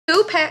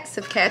2 packs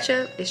of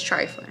ketchup is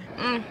trifling.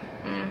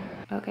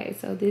 Okay,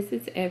 so this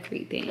is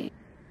everything.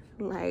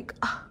 Like,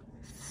 oh,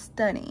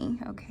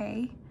 stunning,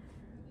 okay?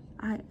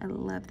 I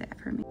love that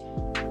for me.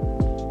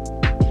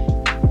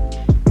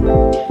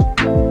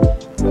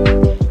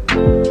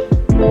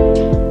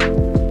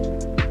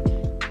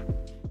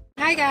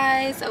 Hi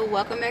guys, so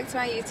welcome back to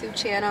my YouTube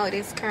channel. It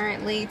is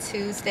currently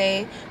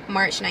Tuesday,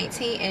 March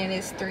 19th, and it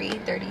is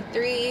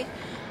 3:33.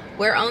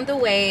 We're on the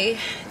way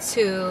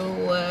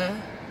to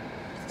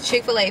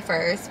Chick-fil-A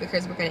first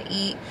because we're gonna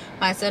eat.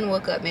 My son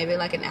woke up maybe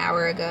like an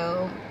hour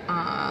ago,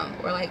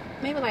 or like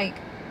maybe like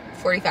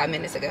 45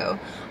 minutes ago,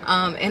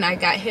 and I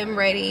got him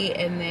ready,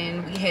 and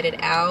then we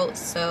headed out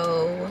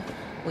so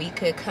we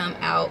could come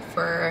out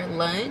for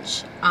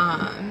lunch,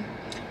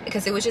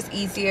 because it was just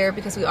easier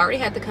because we already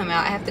had to come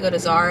out. I have to go to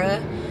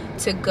Zara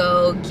to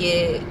go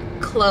get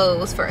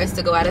clothes for us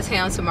to go out of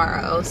town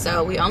tomorrow,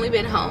 so we only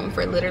been home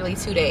for literally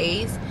 2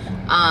 days,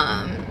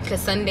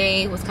 because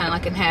Sunday was kind of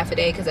like in half a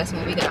day because that's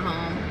when we got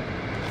home.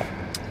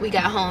 We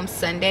got home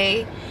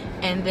Sunday,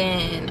 and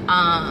then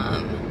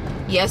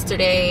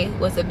yesterday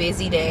was a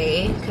busy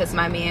day because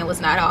my man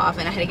was not off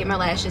and I had to get my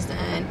lashes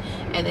done.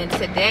 And then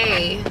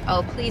today,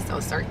 oh please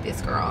don't start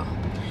this, girl.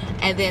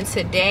 And then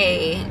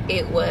today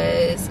it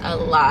was a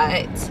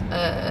lot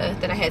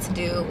that I had to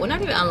do. Well,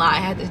 not even a lot I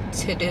had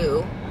to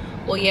do.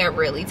 Well, yeah,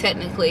 really,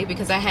 technically,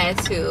 because I had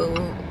to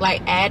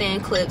like add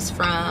in clips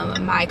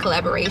from my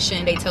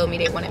collaboration. They told me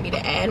they wanted me to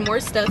add more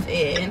stuff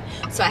in,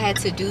 so I had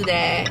to do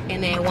that.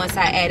 And then once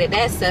I added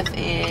that stuff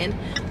in,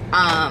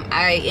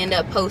 I end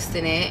up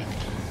posting it.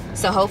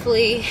 So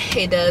hopefully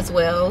it does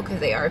well because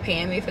they are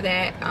paying me for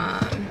that.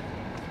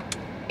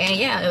 And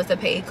yeah, it was a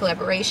paid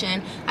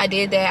collaboration. I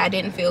did that. I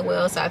didn't feel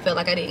well, so I felt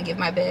like I didn't give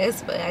my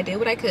best, but I did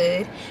what I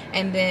could.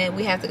 And then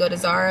we have to go to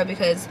Zara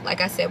because, like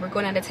I said, we're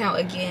going out of town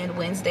again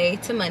Wednesday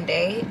to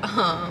Monday.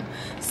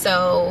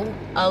 So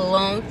a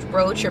long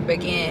road trip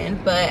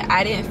again, but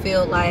I didn't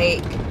feel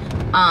like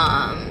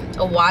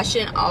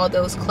washing all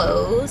those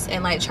clothes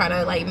and like trying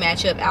to like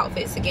match up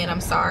outfits again. I'm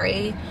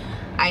sorry.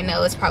 I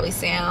know it's probably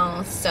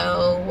sounds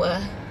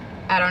so,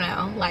 I don't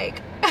know,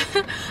 like,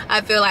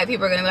 I feel like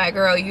people are gonna be like,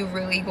 girl, you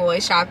really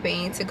going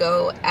shopping to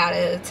go out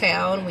of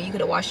town when you could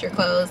have washed your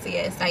clothes?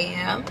 Yes, I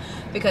am,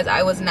 because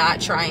I was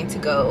not trying to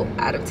go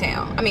out of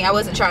town. I mean, I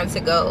wasn't trying to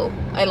go,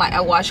 like,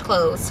 I washed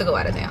clothes to go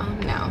out of town.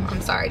 No,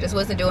 I'm sorry, just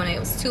wasn't doing it. It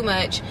was too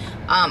much.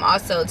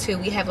 Also, too,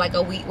 we have like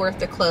a week worth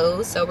of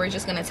clothes, so we're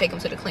just gonna take them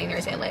to the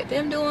cleaners and let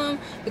them do them,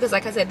 because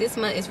like I said, this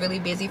month is really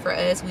busy for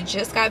us. We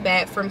just got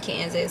back from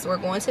Kansas. We're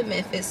going to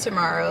Memphis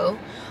tomorrow.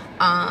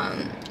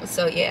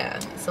 So yeah,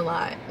 it's a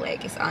lot.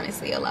 Like, it's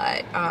honestly a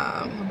lot.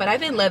 But I've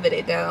been loving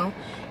it though.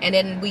 And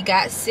then we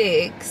got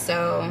sick,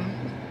 so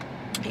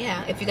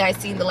yeah, if you guys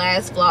seen the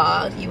last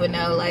vlog, you would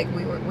know like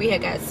we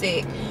had got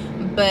sick.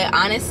 But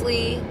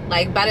honestly,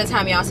 like, by the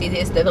time y'all see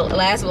this, the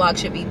last vlog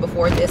should be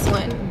before this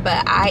one.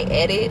 But I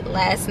edited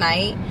last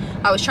night.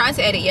 I was trying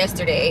to edit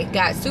yesterday,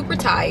 got super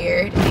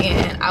tired,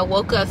 and I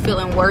woke up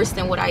feeling worse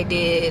than what I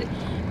did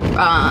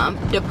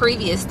the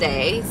previous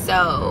day.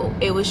 So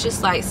it was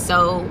just like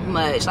so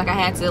much, like I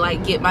had to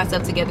like get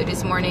myself together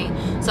this morning,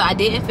 so I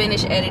didn't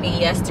finish editing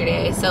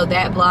yesterday. So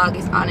that vlog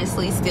is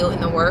honestly still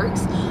in the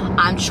works.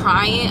 I'm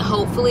trying,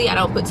 hopefully I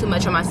don't put too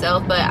much on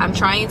myself, but I'm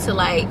trying to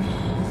like,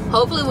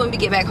 hopefully when we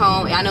get back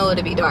home, I know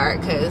it'll be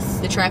dark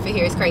because the traffic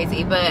here is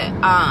crazy, but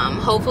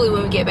hopefully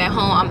when we get back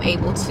home, I'm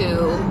able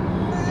to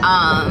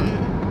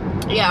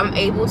yeah, I'm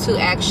able to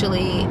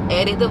actually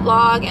edit the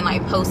vlog and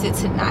like post it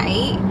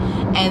tonight,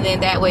 and then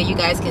that way you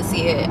guys can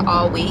see it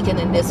all week, and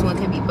then this one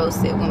can be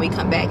posted when we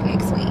come back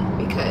next week,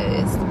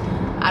 because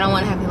I don't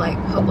want to have to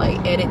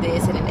like edit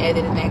this and then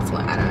edit the next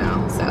one. I don't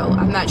know, so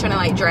I'm not trying to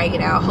like drag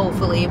it out,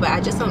 hopefully, but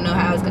I just don't know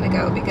how it's gonna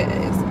go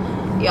because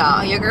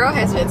y'all, your girl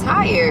has been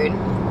tired.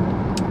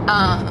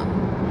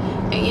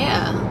 And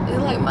yeah,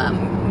 it's like my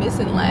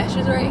missing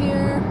lashes right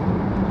here.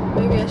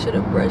 Maybe I should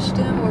have brushed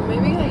them, or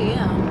maybe I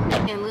am.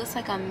 It looks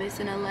like I'm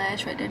missing a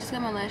lash right there. Just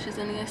got my lashes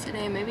done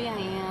yesterday. Maybe I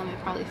am. It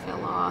probably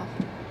fell off.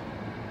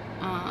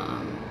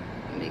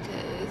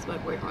 Because my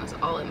boyfriend was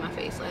all in my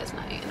face last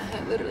night, and I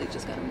had literally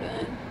just got them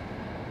done.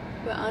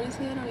 But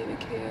honestly, I don't even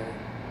care.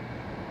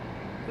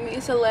 I mean,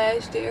 it's a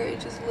lash there. It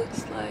just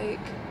looks like,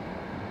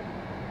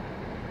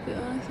 it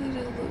honestly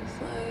just looks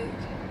like,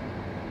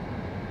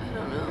 I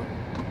don't know.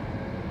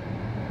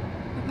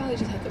 I probably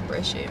just have to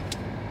brush it.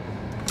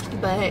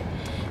 But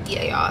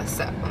yeah, y'all,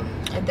 so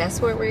that's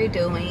what we're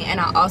doing. And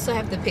I also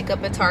have to pick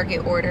up a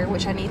Target order,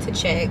 which I need to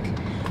check.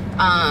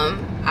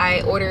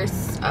 I ordered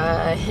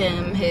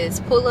him his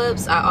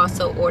pull-ups. I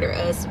also ordered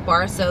us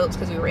bar soaps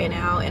because we ran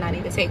out and I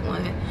need to take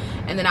one.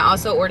 And then I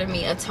also ordered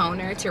me a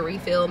toner to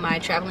refill my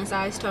traveling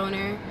size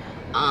toner.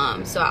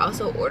 So I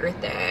also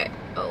ordered that.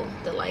 Oh,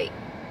 the light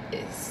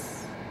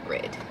is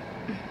red.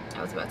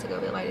 I was about to go,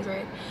 the light is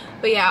red.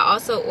 But yeah, I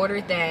also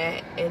ordered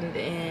that, and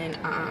then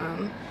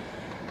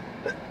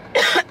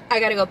I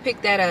gotta go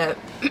pick that up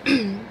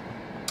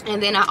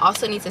And then I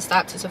also need to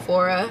stop to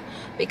Sephora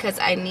because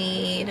I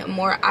need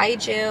more eye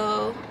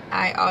gel.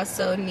 I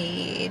also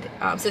need,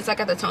 since I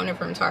got the toner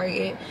from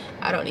Target,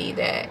 I don't need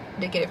that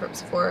to get it from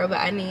Sephora, but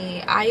I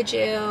need eye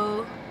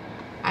gel.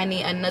 I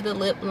need another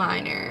lip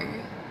liner,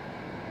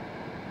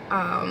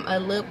 a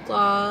lip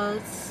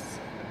gloss,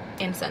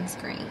 and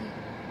sunscreen.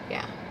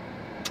 Yeah,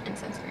 and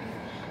sunscreen.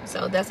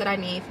 So that's what I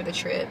need for the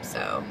trip.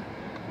 So,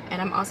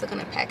 and I'm also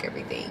gonna pack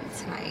everything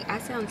tonight. I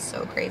sound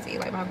so crazy,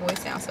 like my voice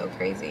sounds so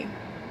crazy.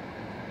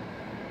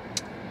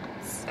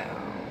 So,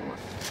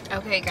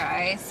 okay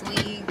guys,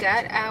 we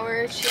got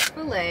our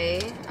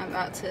Chick-fil-A. I'm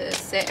about to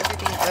set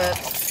everything up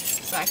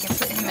so I can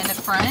put him in the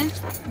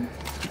front.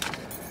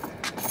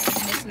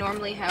 And it's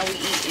normally how we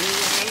eat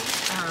anyway.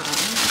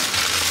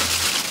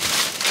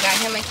 Got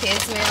him a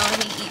kid's meal.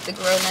 He eats the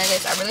grilled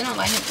nuggets. I really don't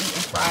like him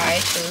eating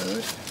fried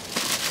food.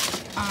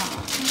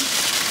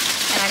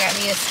 And I got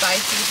me a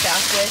spicy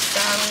Southwest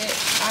salad.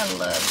 I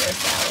love their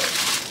salads.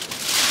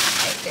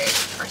 Like, they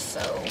are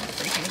so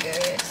freaking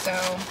good. So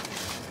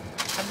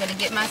I'm gonna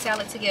get my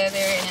salad together,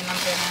 and then I'm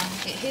gonna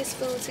get his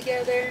food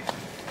together,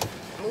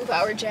 move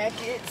our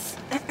jackets,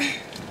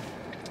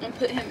 and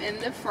put him in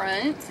the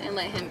front and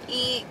let him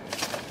eat.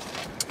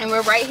 And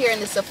we're right here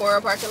in the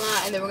Sephora parking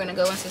lot, and then we're gonna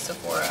go into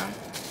Sephora,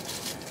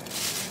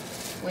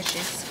 which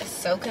is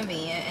so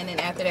convenient. And then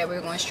after that,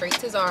 we're going straight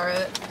to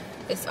Zara.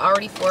 It's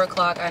already 4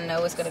 o'clock. I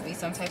know it's gonna be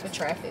some type of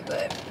traffic,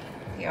 but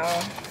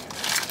y'all,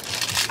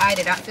 I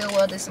did not feel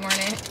well this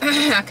morning.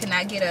 I could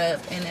not get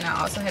up, and then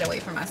I also had to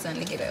wait for my son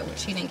to get up,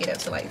 which he didn't get up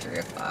till like 3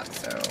 o'clock.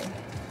 So,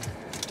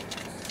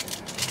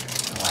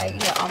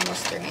 like, yeah,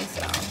 almost 3.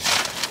 So,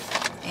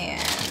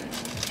 and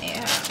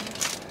yeah,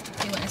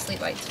 he went to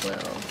sleep like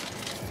 12.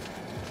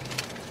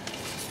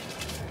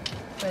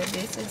 But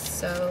this is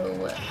so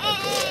good.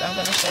 I'm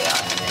gonna show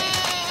y'all in a minute.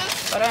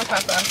 Hold on,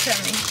 Papa, I'm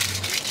coming.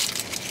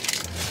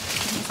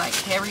 He's like,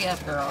 hurry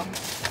up, girl.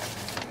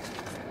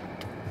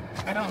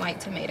 I don't like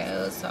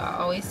tomatoes, so I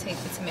always take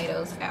the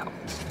tomatoes out.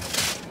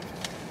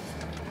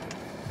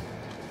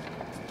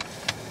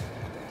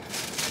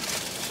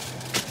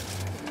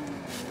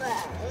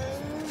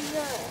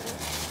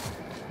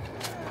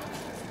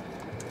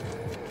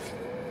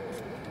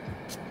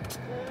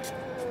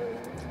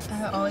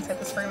 I always have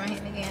to spray my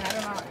hand again. I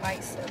do not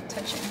like stuff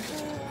touching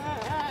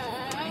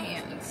my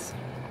hands.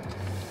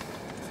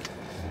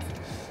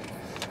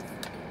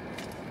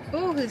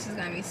 Ooh, this is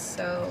gonna be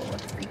so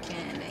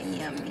freaking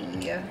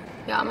yummy.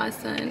 Y'all, my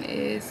son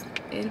is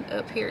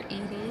up here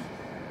eating.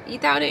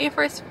 Eat out in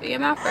your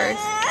mouth first.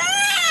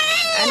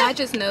 And I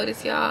just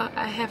noticed, y'all,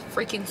 I have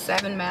freaking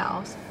 7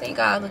 mouths. Thank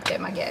God I looked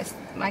at my gas.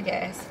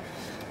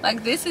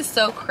 Like, this is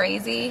so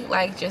crazy.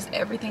 Like, just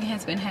everything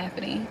has been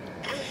happening.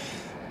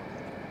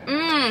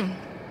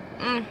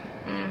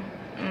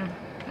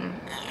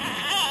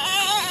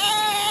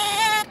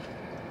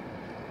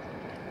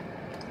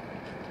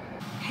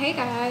 Hey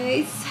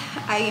guys,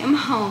 I am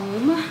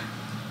home.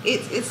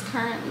 It's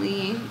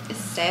currently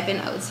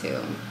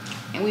 7:02,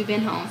 and we've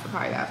been home for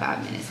probably about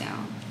 5 minutes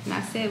now. And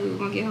I said we were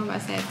gonna get home by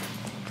 7.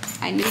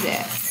 I knew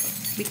that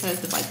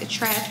because of like the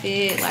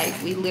traffic. Like,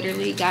 we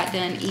literally got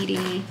done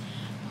eating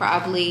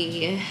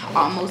probably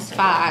almost 5.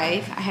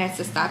 I had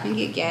to stop and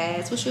get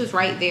gas, which was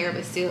right there,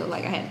 but still,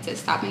 like, I had to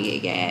stop and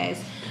get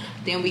gas.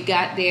 Then we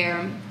got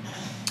there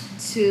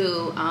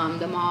to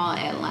the mall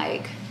at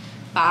like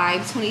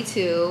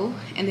 5:22,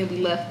 and then we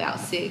left about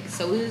 6.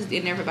 So we was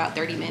in there for about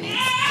 30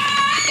 minutes.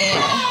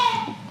 And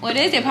what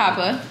is it,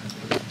 Papa?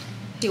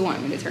 He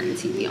wanted me to turn the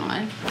TV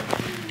on.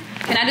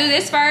 Can I do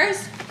this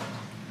first?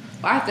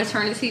 Well, I have to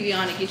turn the TV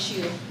on to get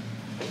you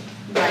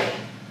right.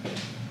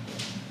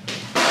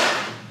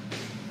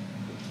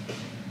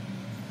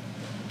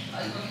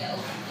 Oh, you want me to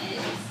open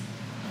this?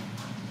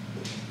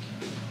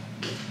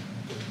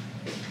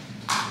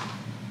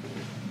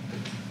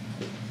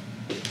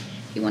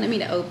 He wanted me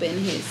to open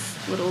his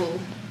little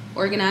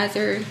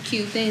organizer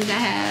cute things I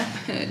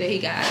have that he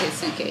got in his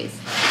suitcase,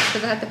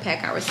 because I have to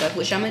pack our stuff,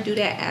 which I'm gonna do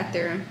that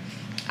after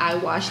I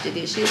wash the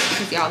dishes,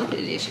 because y'all look at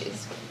the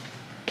dishes.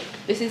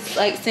 This is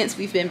like, since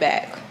we've been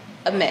back,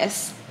 a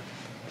mess.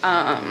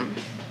 And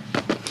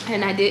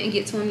I didn't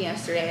get to him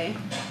yesterday,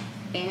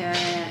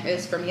 and it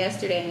was from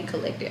yesterday and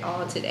collected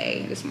all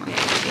today, this morning,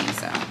 everything.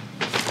 So,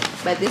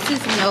 but this is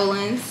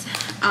Nolan's.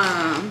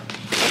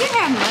 They didn't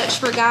have much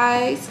for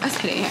guys. I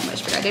said they didn't have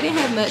much for guys. They didn't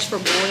have much for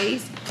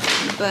boys,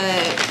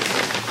 but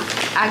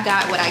I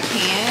got what I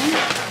can,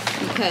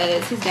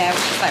 because his dad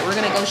was just like, we're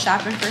gonna go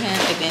shopping for him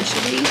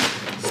eventually.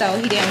 So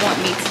he didn't want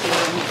me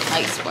to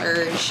like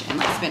splurge and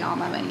like spend all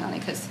my money on it,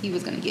 because he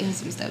was gonna get him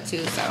some stuff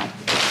too. So I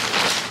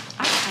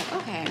was like,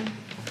 okay.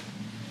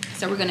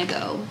 So we're gonna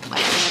go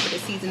like whenever the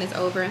season is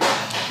over.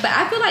 But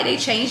I feel like they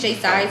changed their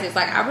sizes.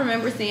 Like, I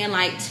remember seeing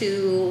like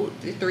 2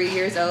 to 3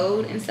 years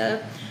old and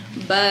stuff,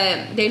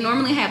 but they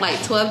normally have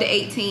like 12 to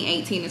 18,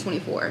 18 to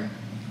 24.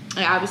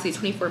 And obviously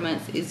 24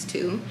 months is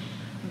 2.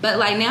 But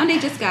like now they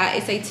just got,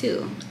 it's a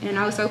 2. And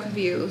I was so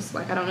confused.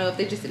 Like, I don't know if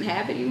they just didn't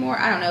have it anymore.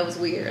 I don't know, it was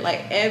weird.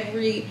 Like,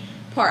 every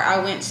part I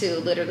went to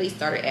literally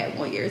started at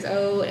 1 year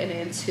old and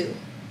then 2.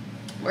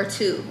 or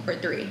 2 or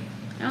 3.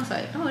 And I was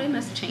like, oh, they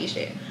must have changed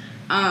it.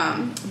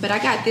 But I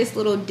got this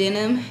little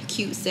denim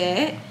cute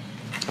set,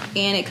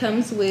 and it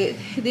comes with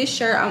this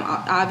shirt.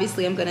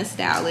 Obviously I'm gonna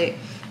style it.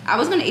 I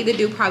was gonna either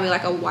do probably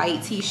like a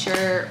white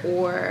t-shirt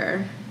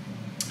or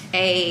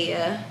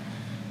a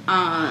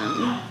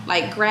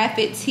like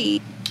graphic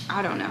tee.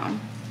 I don't know.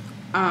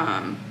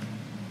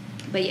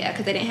 But yeah,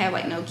 because they didn't have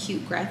like no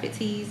cute graphic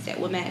tees that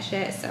would match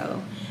that.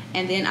 So,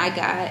 and then I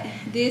got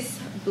this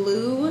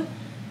blue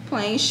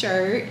plain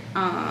shirt.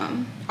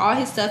 All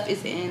his stuff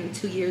is in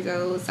 2 years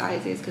old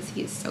sizes because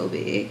he is so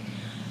big.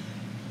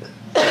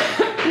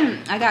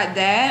 I got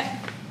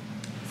that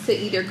to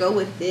either go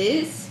with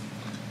this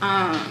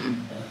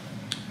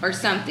or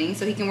something,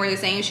 so he can wear the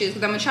same shoes,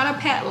 because I'm gonna try to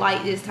pack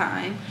light this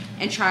time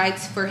and try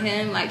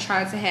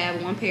to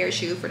have 1 pair of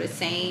shoes for the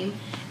same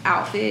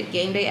outfit,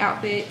 game day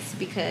outfits,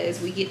 because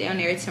we get down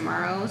there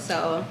tomorrow.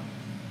 So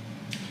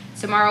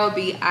tomorrow will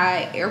be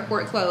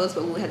airport clothes,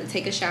 but we'll have to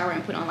take a shower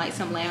and put on like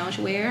some lounge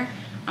wear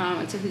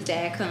until his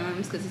dad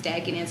comes, because his dad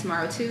getting in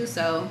tomorrow too.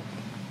 So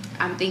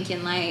I'm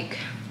thinking like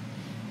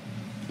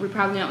we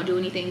probably don't do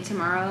anything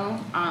tomorrow.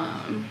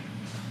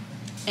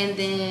 And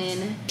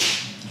then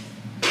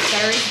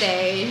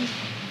Thursday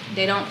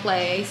they don't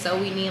play, so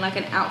we need like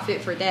an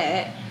outfit for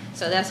that.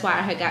 So that's why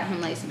I had got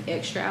him like some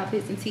extra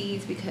outfits and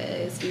tees,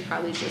 because we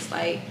probably just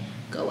like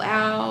go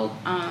out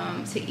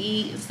to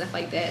eat and stuff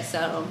like that.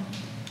 So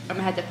I'm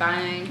gonna have to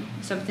find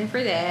something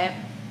for that.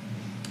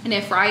 And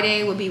then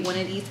Friday will be one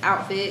of these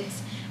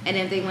outfits, and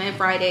if they win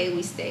Friday,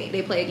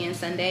 they play again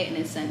Sunday, and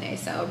then Sunday.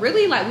 So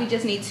really like we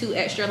just need 2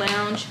 extra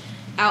lounge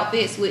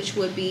outfits, which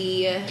would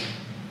be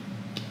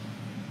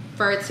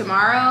for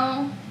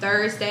tomorrow,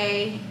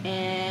 Thursday,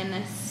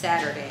 and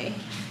Saturday,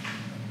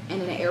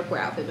 and then an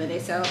airport outfit Monday.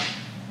 So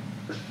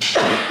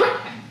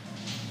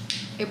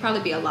it'd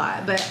probably be a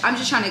lot, but I'm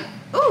just trying to,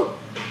 ooh,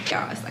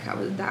 y'all, it's like I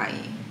was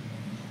dying.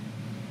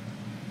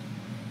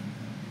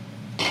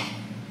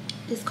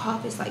 This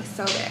cough is like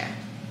so bad.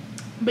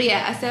 But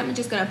yeah, I said I'm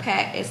just gonna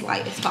pack as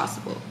light as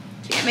possible.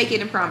 Can't make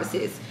any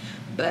promises,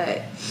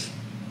 but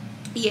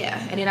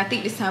yeah. And then I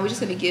think this time we're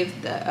just gonna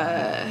give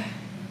the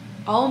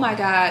oh my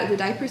god, the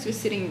diapers are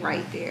sitting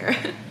right there.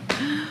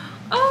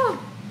 Oh,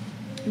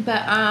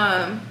 but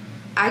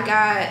I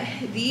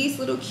got these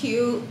little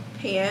cute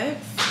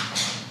pants,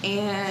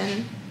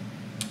 and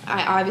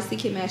I obviously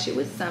can match it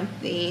with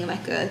something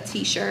like a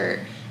t-shirt.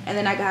 And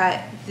then I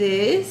got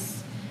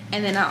this,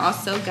 and then I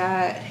also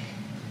got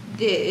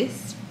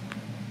this.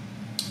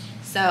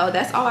 So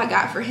that's all I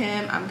got for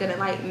him. I'm gonna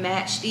like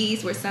match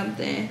these with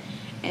something,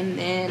 and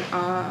then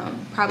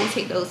probably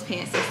take those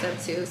pants and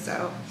stuff too.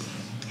 So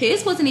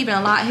his wasn't even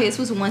a lot. His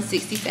was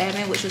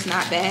 $167, which was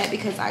not bad,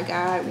 because I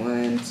got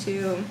 1,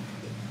 2,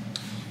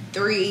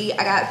 3.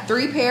 I got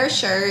 3 pair of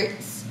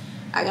shirts.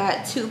 I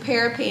got 2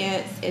 pair of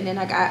pants, and then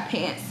I got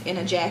pants and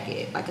a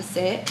jacket, like a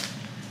set.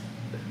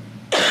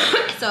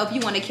 So if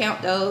you want to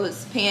count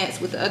those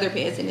pants with the other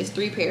pants, and it's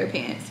 3 pair of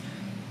pants,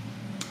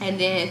 and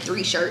then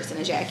 3 shirts and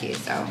a jacket.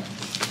 So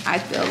I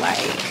feel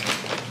like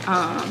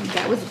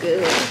that was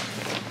good.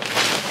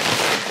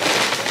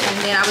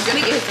 And then I was gonna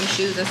get him some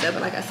shoes and stuff,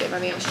 but like I said, my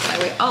man was just like,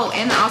 wait. Oh,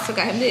 and I also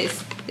got him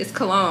this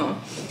cologne.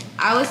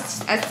 I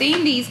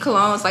seen these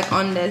colognes like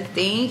on the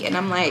thing, and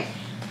I'm like,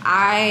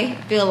 I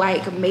feel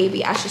like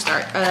maybe I should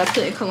start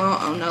putting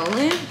cologne on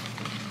Nolan,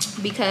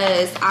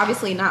 because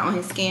obviously not on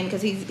his skin,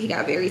 because he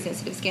got very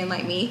sensitive skin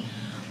like me.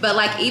 But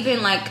like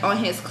even like on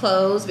his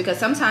clothes, because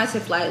sometimes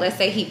if like let's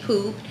say he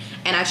pooped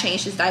and I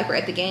changed his diaper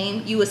at the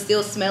game, you would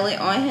still smell it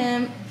on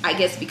him. I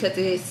guess because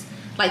it's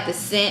like the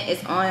scent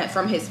is on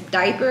from his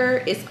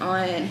diaper, it's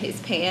on his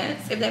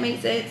pants, if that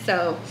makes sense.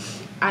 So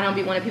I don't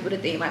be wanting people to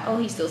think like, oh,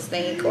 he still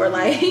stink, or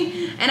like,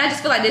 and I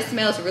just feel like this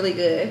smells really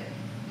good.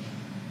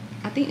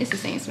 I think it's the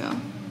same smell.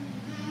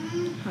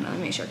 Hold on, let me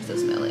make sure I can still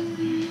smell it.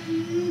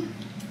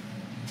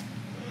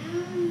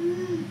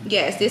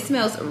 Yes, this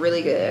smells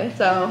really good.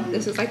 So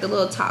this is like the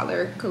little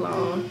toddler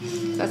cologne.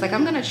 So I was like,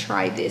 I'm gonna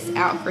try this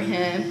out for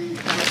him.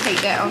 I'm gonna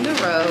take that on the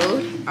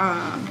road.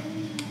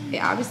 It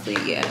obviously,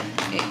 yeah,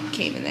 it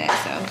came in that.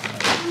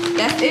 So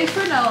that's it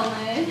for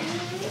Nolan.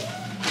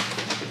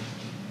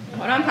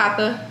 Hold on,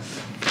 Papa.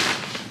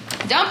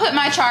 Don't put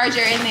my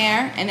charger in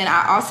there. And then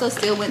I also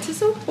still went to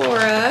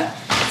Sephora.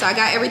 So I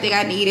got everything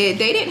I needed.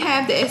 They didn't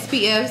have the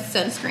SPF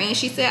sunscreen.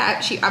 She said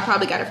I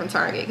probably got it from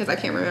Target, because I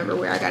can't remember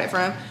where I got it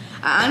from.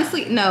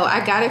 Honestly, no,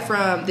 I got it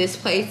from this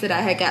place that I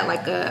had got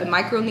like a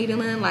micro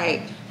needling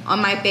like on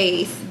my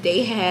face.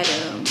 They had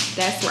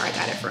that's where I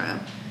got it from.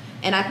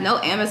 And I know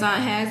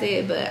Amazon has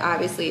it, but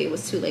obviously it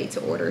was too late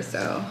to order,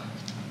 so.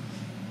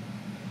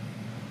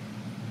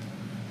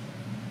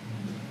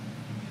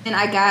 And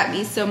I got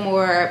me some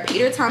more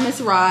Peter Thomas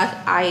Roth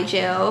eye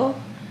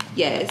gel.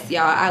 Yes,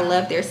 y'all, I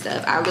love their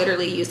stuff. I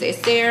literally use their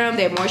serum,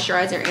 their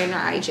moisturizer, and their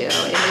eye gel.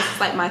 And this is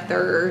like my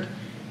 3rd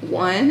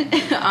one.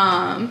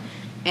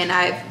 And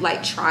I've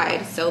like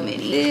tried so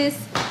many.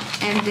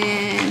 And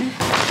then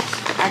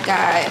I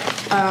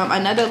got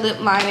another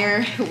lip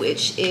liner,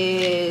 which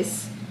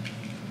is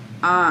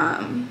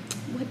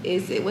what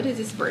is it? What is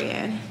this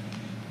brand?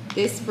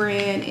 This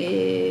brand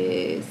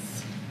is,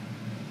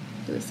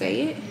 do it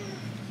say it?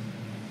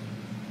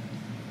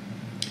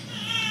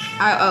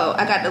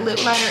 I got the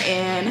lip liner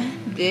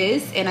in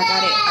this, and I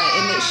got it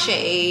in the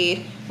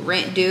shade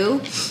Rent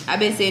Due. I've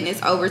been seeing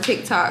this over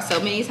TikTok so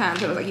many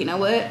times. I was like, you know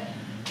what?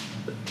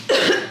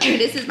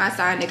 This is my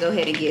sign to go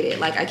ahead and get it.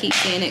 Like, I keep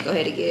seeing it, go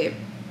ahead and get it.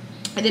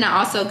 And then I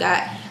also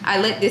got,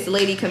 I let this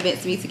lady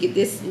convince me to get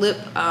this lip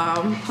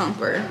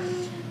pumper.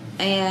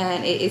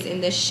 And it is in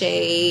the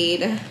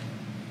shade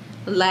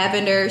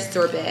Lavender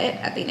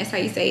Sorbet. I think that's how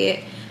you say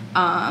it.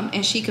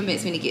 And she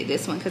convinced me to get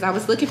this one because I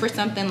was looking for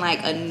something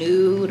like a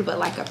nude but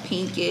like a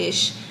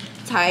pinkish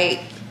type,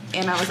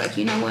 and I was like,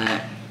 you know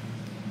what,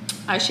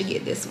 I should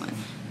get this one.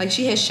 Like,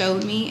 she had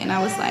showed me, and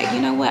I was like,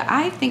 you know what,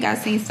 I think I've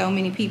seen so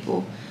many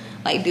people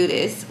like do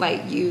this,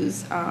 like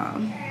use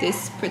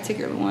this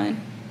particular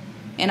one.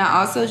 And I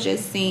also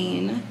just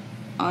seen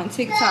on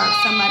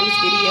TikTok somebody's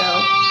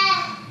video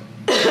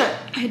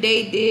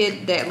they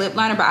did that lip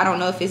liner, but I don't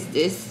know if it's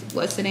this,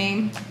 what's the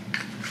name,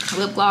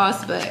 lip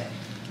gloss, but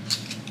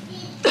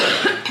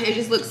it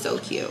just looks so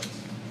cute.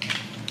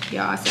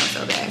 Y'all, I sound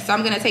so bad. So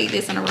I'm gonna take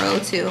this in a row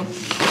too.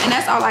 And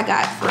that's all I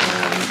got from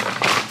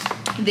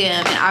them.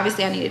 And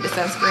obviously I needed the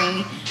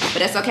sunscreen, but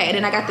that's okay. And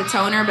then I got the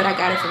toner, but I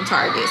got it from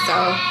Target. So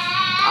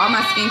all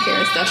my skincare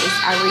and stuff is,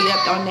 I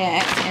re-upped on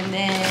that. And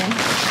then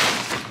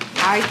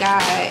I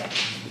got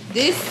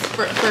this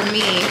for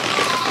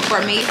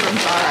me from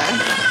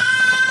Zara.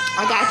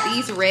 I got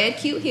these red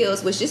cute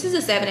heels, which this is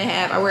a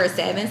 7.5. I wear a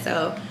 7,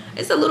 so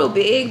it's a little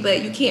big,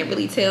 but you can't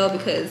really tell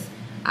because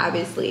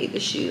obviously the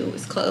shoe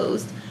is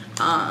closed.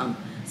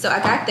 So I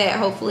got that.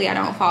 Hopefully I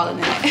don't fall in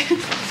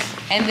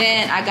that. And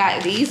then I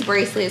got these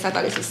bracelets. I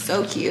thought this was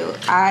so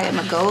cute. I am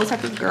a gold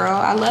type of girl.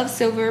 I love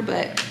silver,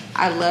 but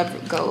I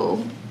love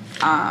gold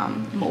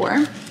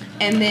more.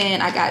 And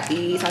then I got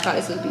these. I thought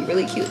this would be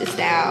really cute to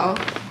style.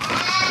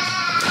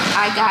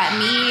 I got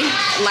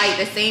me like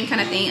the same kind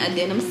of thing, a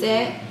denim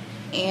set.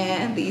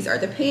 And these are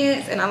the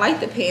pants. And I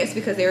like the pants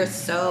because they're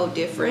so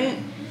different.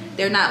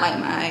 They're not like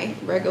my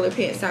regular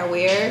pants I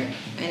wear.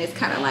 And it's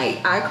kind of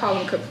like, I call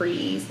them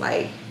capris,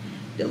 like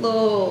the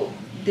little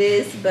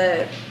this,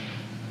 but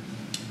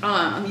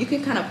you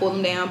can kind of pull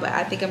them down, but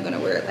I think I'm gonna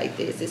wear it like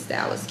this. This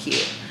style is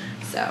cute.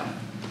 So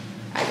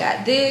I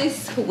got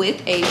this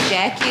with a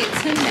jacket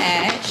to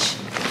match.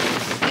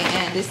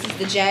 And this is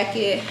the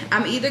jacket.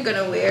 I'm either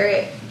gonna wear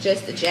it,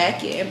 just the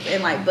jacket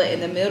and like butt in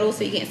the middle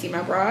so you can't see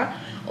my bra,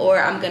 or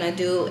I'm gonna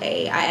do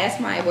I asked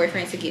my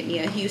boyfriend to get me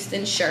a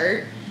Houston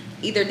shirt.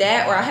 Either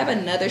that, or I have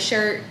another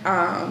shirt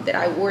that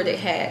I wore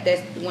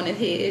that's one of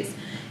his,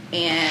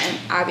 and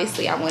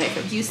obviously I want it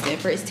from Houston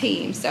for his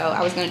team, so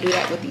I was gonna do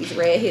that with these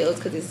red heels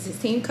because this is his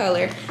team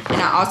color.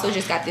 And I also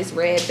just got this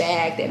red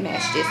bag that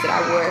matched this that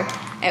I wore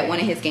at one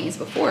of his games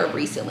before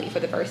recently for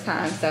the first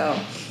time. So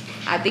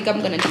I think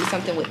I'm gonna do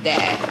something with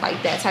that,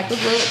 like that type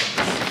of look.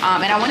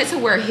 And I wanted to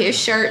wear his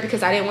shirt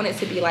because I didn't want it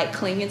to be like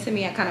clinging to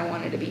me. I kind of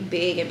wanted it to be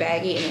big and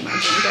baggy and then my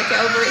jean jacket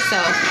over it. So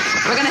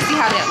we're gonna see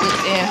how that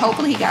looks, and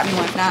hopefully he got me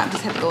one. If not, I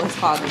just have to go in his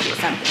closet and get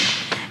something.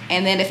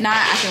 And then if not,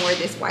 I can wear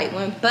this white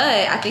one. But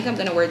I think I'm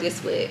gonna wear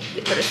this for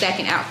the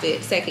second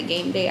outfit, second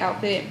game day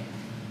outfit.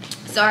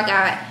 So I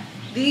got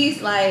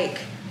these like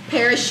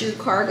parachute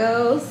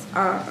cargos.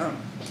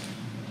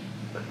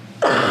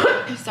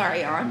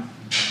 Sorry, y'all.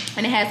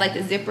 And it has like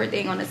the zipper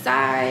thing on the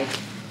side,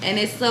 and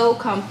it's so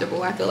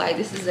comfortable. I feel like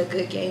this is a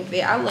good game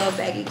fit. I love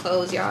baggy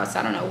clothes, y'all, so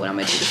I don't know what I'm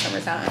gonna do this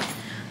summertime.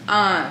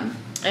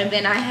 And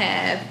then I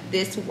have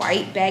this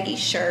white baggy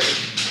shirt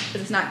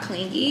because it's not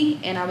clingy,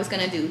 and I was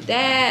gonna do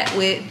that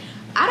with,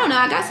 I don't know,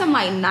 I got some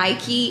like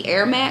Nike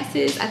Air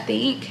Maxes, I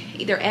think,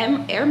 either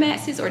Air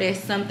Maxes or there's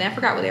something, I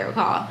forgot what they were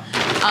called.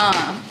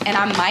 And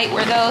I might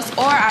wear those,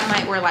 or I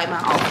might wear like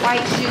my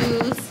off-white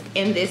shoes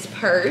in this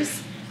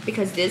purse,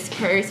 because this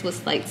purse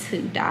was like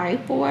to die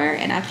for,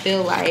 and I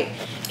feel like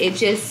it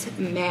just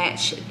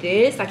matched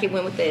this. Like it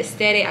went with the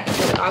aesthetic. I can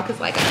put it off because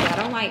like I said, I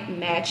don't like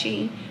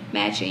matching,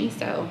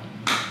 so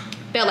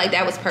felt like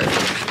that was perfect.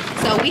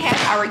 So we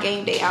have our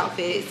game day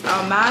outfits.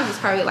 Mine was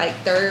probably like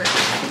third.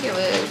 I think it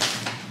was,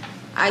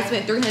 I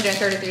spent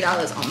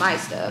 $333 on my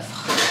stuff.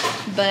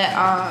 But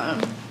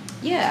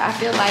yeah, I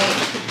feel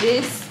like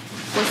this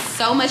was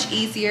so much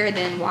easier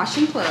than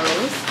washing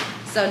clothes.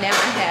 So now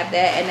I have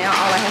that, and now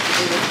all I have to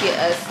do is get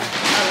us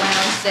a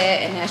lounge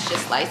set, and that's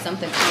just like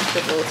something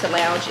comfortable to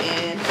lounge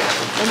in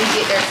when we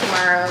get there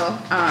tomorrow,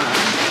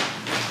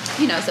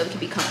 you know, so it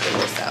can be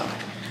comfortable. So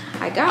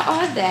I got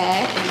all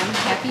that, and I'm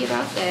happy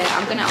about that.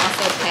 I'm gonna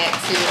also pack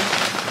to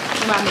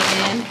my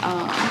man.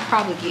 I'll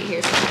probably get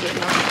here so we get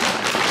no.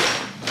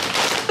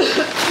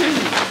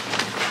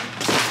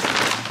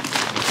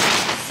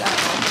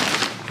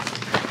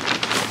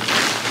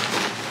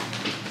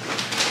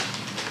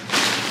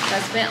 I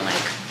spent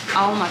like,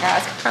 oh my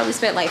gosh, probably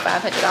spent like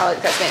 $500. I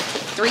spent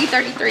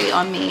 $333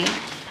 on me,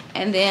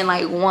 and then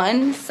like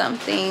one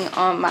something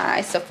on my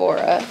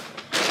Sephora,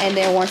 and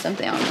then one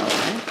something on no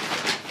one.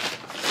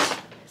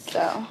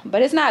 So,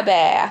 but it's not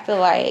bad. I feel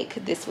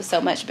like this was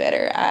so much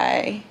better.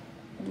 I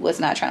was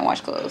not trying to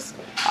wash clothes.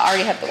 I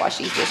already have to wash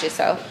these dishes,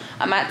 so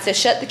I'm about to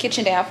shut the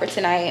kitchen down for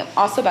tonight. I'm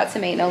also about to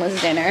make Nolan's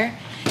dinner,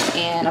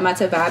 and I'm about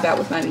to vibe out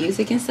with my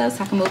music and stuff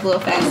so I can move a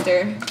little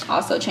faster.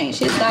 Also change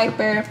his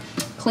diaper,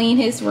 clean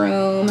his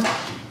room,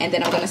 and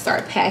then I'm gonna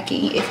start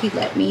packing if he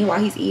let me while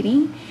he's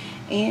eating.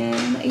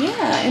 And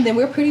yeah, and then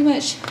we're pretty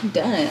much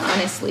done,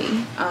 honestly.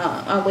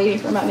 I'm waiting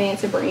for my man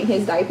to bring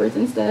his diapers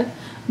and stuff,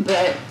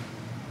 but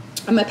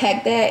I'm gonna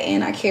pack that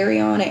and I carry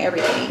on and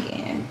everything,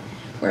 and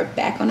we're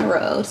back on the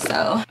road.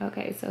 So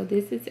okay, so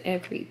this is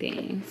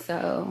everything.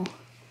 So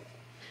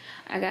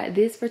I got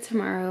this for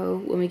tomorrow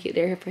when we get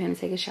there for him to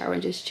take a shower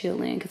and just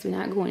chill in because we're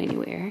not going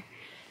anywhere.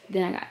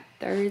 Then I got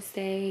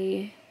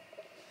Thursday.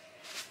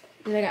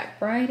 Then I got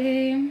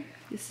Friday.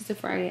 This is the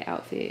Friday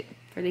outfit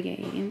for the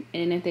game,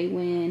 and if they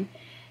win,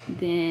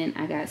 then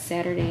I got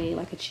Saturday,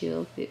 like a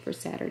chill fit for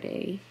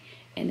Saturday,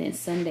 and then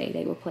Sunday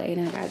they will play,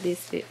 and I got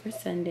this fit for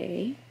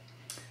Sunday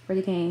for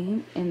the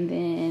game, and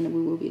then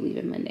we will be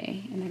leaving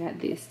Monday, and I got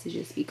this to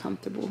just be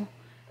comfortable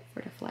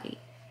for the flight.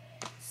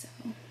 So,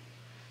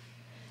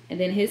 and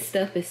then his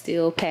stuff is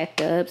still packed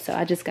up, so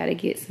I just got to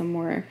get some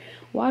more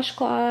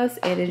washcloths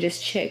and then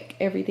just check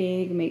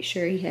everything, make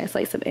sure he has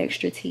like some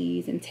extra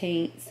tees and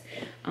tanks,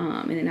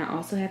 and then I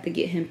also have to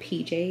get him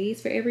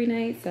PJs for every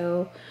night,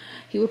 so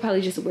he will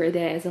probably just wear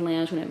that as a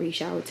lounge whenever he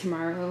showered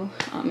tomorrow,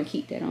 and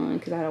keep that on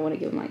because I don't want to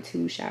give him like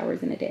 2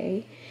 showers in a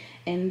day.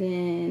 And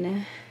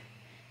then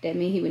that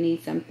means he would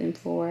need something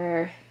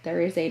for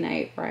Thursday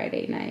night,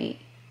 Friday night,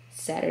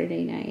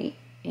 Saturday night,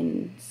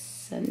 and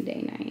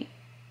Sunday night.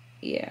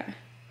 Yeah,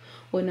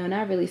 well, no,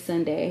 not really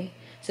Sunday,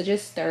 so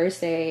just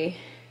Thursday,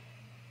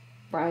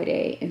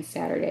 Friday, and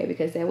Saturday,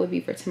 because that would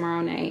be for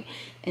tomorrow night.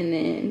 And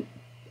then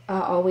I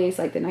always,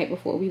 like the night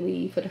before we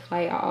leave for the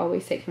flight, I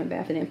always take him a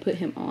bath and then put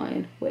him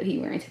on what he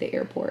wearing to the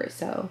airport,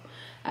 so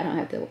I don't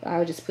have to,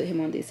 I'll just put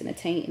him on this in a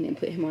tank and then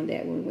put him on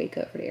that when we wake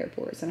up for the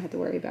airport, so I don't have to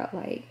worry about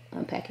like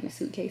unpacking a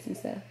suitcase and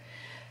stuff.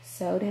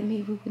 So that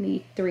means we would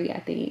need 3, I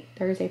think,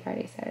 Thursday,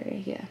 Friday,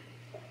 Saturday. Yeah,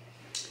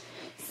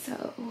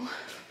 so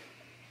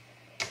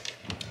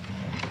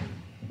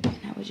and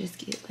I would just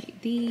get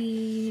like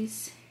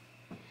these,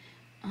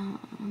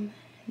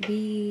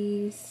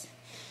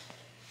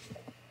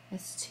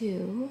 that's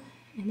 2,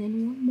 and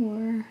then 1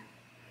 more.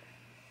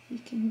 He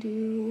can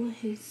do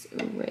his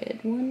red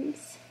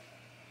ones.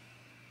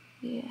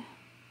 Yeah,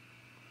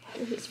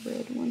 his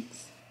red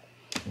ones.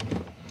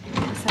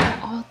 So I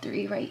got all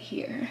 3 right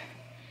here,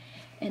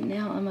 and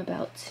now I'm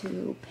about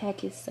to pack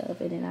his stuff,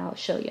 and then I'll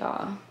show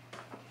y'all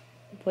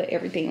what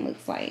everything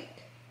looks like.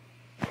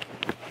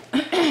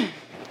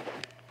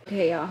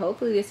 Okay, y'all,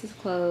 hopefully this is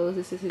closed.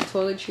 This is his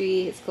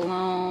toiletry, his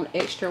cologne,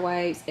 extra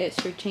wipes,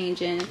 extra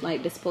changing,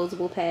 like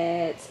disposable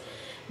pads,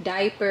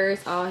 diapers,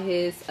 all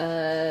his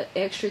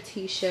extra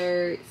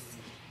t-shirts,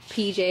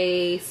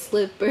 PJs,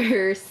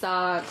 slippers,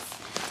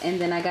 socks, and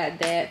then I got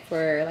that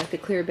for like the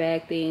clear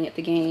bag thing at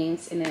the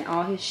games, and then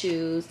all his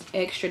shoes,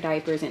 extra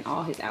diapers, and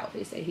all his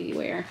outfits that he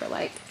wearing for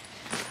like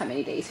how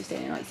many days he's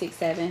staying, like 6,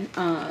 7.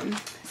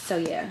 So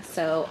yeah,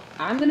 so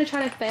I'm gonna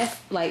try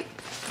to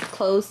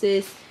close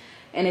this.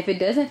 And if it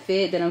doesn't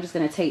fit, then I'm just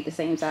going to take the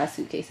same size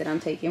suitcase that I'm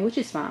taking, which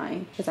is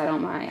fine because I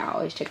don't mind. I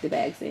always check the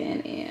bags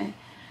in, and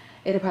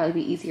it'll probably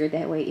be easier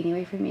that way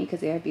anyway for me because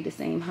they'll be the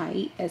same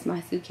height as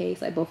my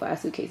suitcase. Like both of our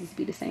suitcases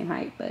be the same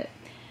height, but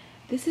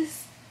this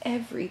is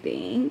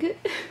everything.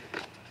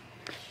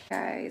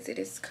 Guys, it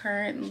is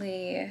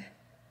currently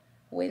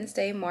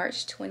Wednesday,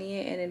 March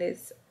 20th, and it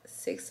is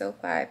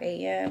 6:05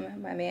 a.m.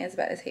 My man's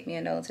about to take me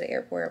and Nolan to the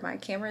airport. My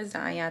camera is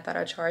dying. I thought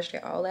I charged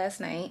it all last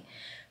night,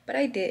 but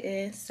I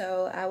didn't,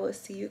 so I will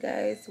see you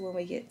guys when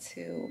we get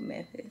to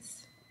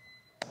Memphis.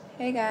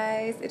 Hey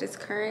guys, it is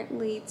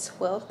currently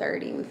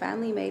 12:30. We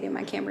finally made it.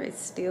 My camera is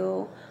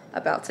still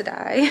about to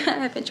die. I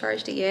haven't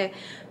charged it yet,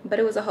 but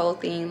it was a whole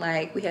thing.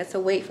 Like, we had to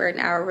wait for an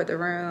hour for the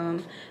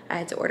room. I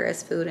had to order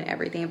us food and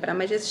everything, but I'm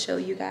gonna just show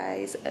you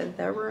guys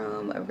the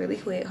room really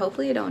quick.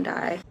 Hopefully it don't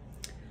die.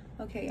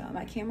 Okay, y'all,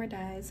 my camera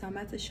died, so I'm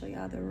about to show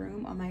y'all the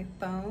room on my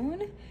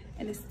phone,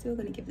 and it's still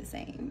gonna give the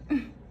same.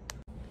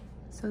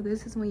 So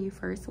this is when you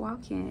first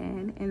walk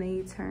in, and then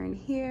you turn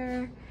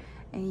here,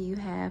 and you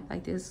have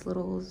like this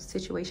little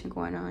situation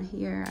going on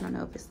here. I don't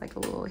know if it's like a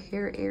little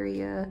hair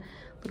area,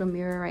 little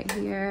mirror right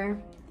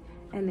here.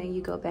 And then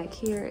you go back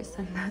here, it's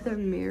another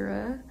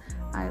mirror.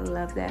 I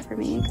love that for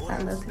me because I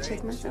love to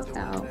check myself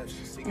out.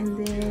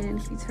 And then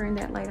if you turn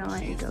that light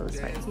on, it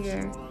goes right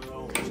here.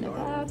 In the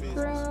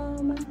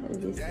bathroom.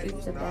 This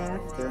is the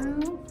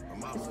bathroom.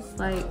 This is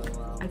like,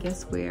 I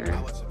guess, where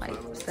like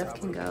stuff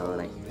can go,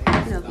 like,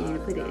 you know, if you need to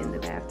put it in the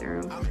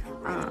bathroom.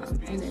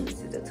 And then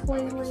this is the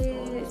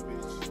toilet.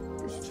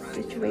 This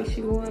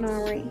situation going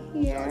on right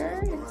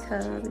here. The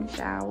tub and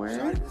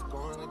shower.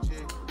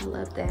 I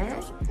love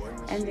that.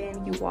 And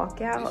then you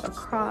walk out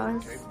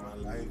across,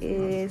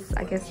 is,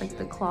 I guess, like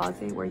the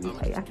closet where you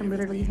I can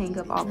literally hang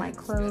up all my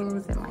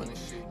clothes and like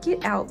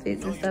get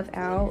outfits and stuff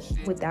out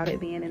without it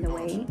being in the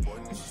way.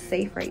 It's a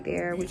safe right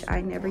there, which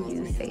I never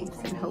use safes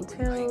in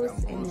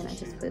hotels. And then I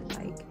just put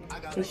like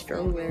the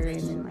stroller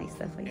and then like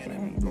stuff like that.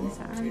 And then it's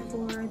an iron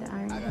floor, the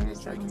iron hair,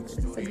 so it's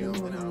a good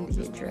room to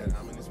get dressed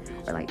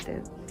or like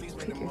to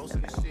pick your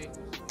stuff out.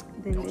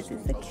 Then this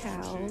is the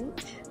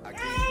couch.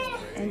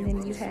 And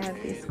then you have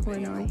this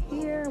going on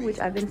here, which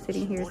I've been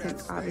sitting here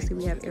since obviously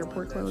we have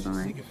airport clothes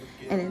on.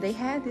 And then they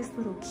had this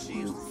little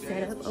cute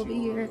setup over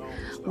here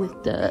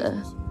with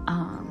the,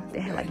 they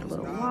had like the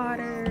little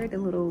water, the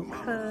little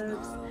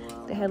cups,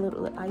 they had a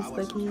little ice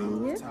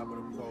bucket.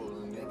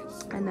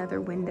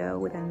 Another window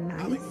with a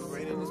nice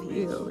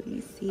view.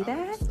 You see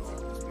that?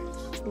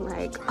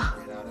 Like, oh,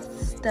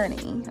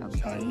 stunning,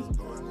 okay?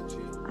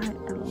 I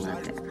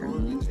love that for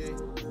me.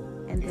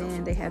 And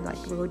then they have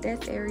like the little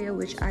desk area,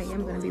 which I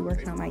am going to be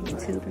working on my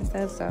YouTube and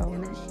stuff. So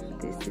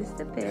this is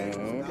the bed.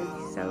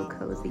 It's so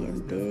cozy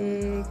and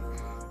big.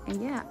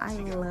 And yeah, I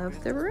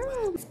love the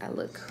room. I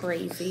look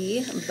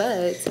crazy,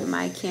 but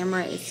my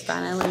camera is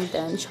finally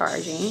done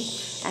charging.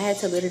 I had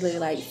to literally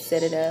like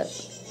set it up,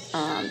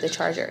 the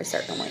charger a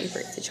certain way for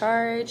it to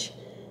charge.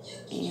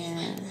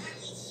 And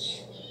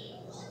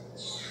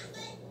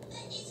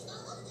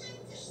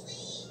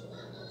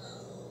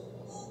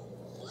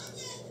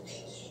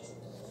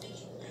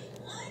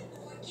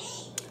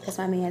that's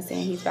my man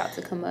saying he's about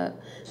to come up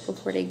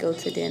before they go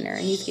to dinner,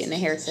 and he's getting a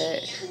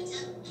haircut.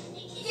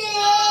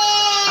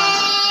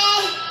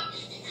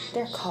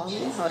 They're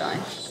calling. Hold on.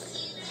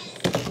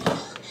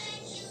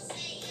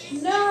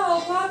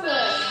 No,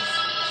 Papa.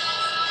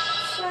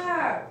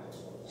 Stop.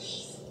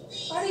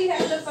 Why do you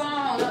have the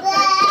phone?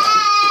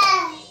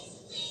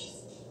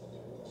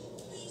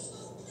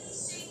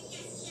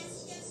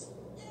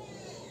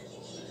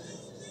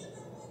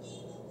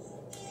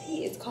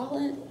 He is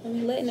calling.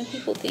 I'm letting the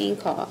people thing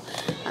call.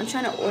 I'm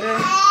trying to order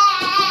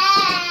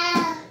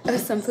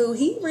some food.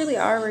 He really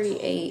already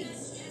ate.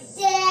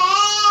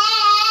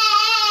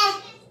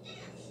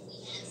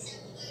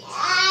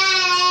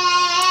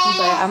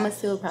 But I'm gonna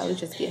still probably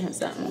just get him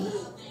something.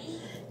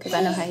 Because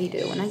I know how he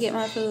do. When I get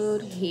my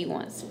food, he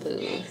wants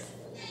food.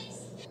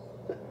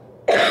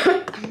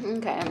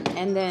 Okay,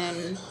 and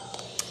then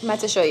I'm about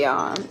to show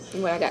y'all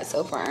what I got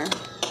so far.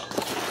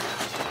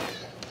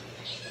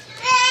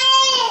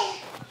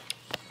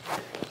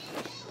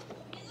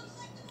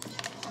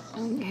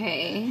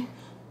 Okay,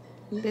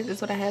 this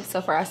is what I have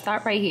so far. I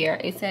stopped right here.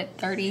 It's at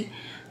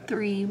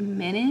 33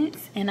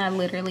 minutes, and I'm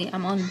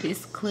on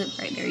this clip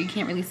right there. You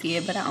can't really see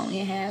it, but I only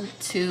have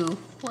 2,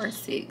 4,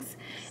 6,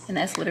 and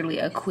that's literally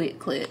a quick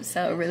clip.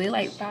 So really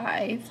like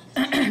 5,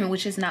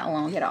 which is not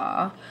long at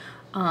all.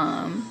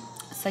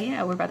 So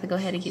yeah, we're about to go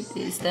ahead and get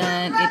this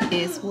done. It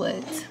is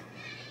what,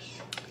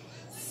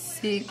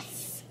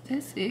 6?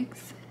 That's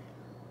 6.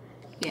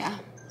 Yeah.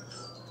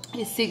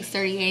 It's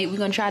 6:38. We're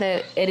gonna try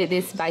to edit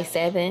this by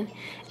 7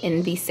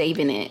 and be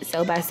saving it.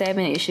 So by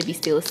 7 it should be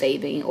still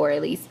saving, or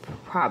at least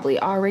probably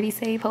already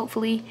saved,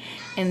 hopefully.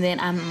 And then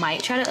I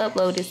might try to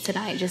upload this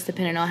tonight, just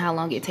depending on how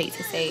long it takes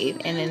to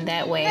save. And then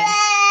that way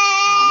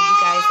you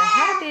guys will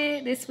have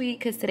it this week,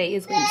 because today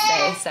is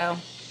Wednesday. So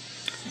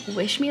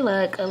wish me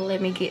luck. Let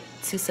me get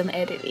to some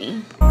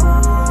editing.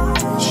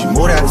 She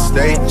moved out of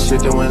state,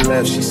 shit that went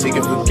left, she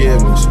seeking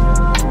forgiveness.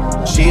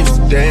 She used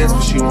to dance,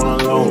 but she went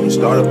alone and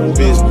start up a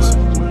business.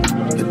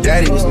 Her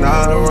daddy is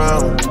not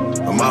around,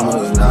 her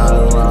mama is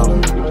not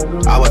around.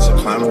 I watch her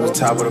climb to the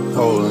top of the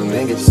pole and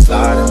then get to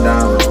sliding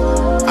down.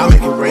 I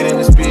make it rain in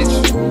this bitch,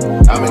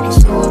 I make it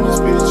snow in this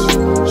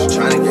bitch. She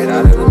tryna get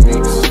out of the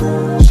mix.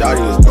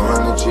 Shawty was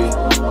going legit,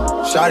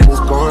 Shawty was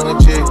going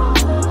legit.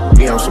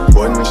 Me, I'm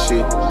supporting this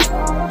shit.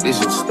 This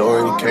is the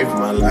story that came from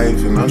my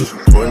life, and I'm just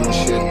recording this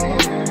shit.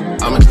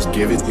 I'ma just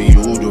give it to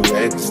you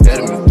direct instead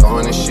of me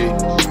throwing this shit.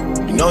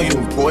 You know you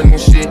important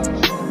this shit,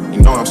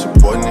 you know I'm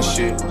supporting this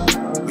shit.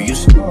 We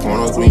used to do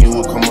pornos when you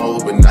would come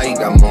over, but now you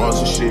got morals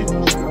and shit.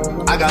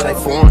 I got like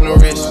 4 on the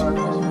wrist,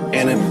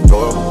 and an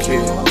adorable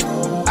kid.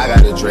 I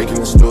got a Drake in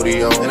the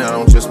studio, and I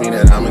don't just mean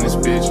that I'm in this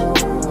bitch.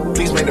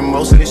 Please make the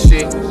most of this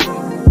shit,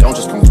 don't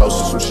just come close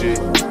to some shit.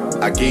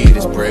 I give you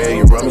this bread,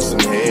 you run me some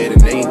head,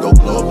 and then you go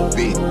blow up a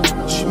beat.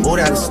 She moved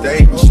out of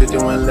state, and shit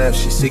that went left,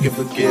 she seeking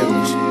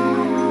forgiveness.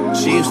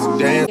 She used to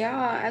dance. Y'all,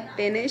 I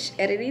finished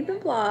editing the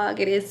vlog.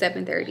 It is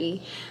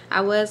 7:30.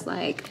 I was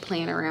like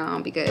playing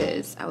around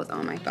because I was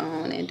on my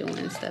phone and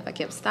doing stuff. I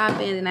kept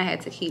stopping, and I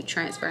had to keep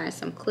transferring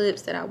some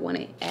clips that I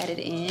wanted added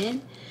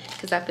in,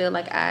 because I feel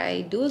like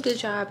I do a good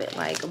job at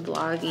like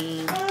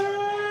vlogging,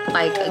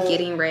 like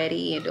getting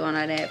ready and doing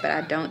all that, but I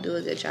don't do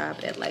a good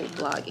job at like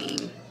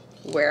vlogging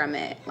where I'm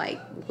at, like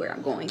where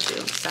I'm going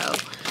to. So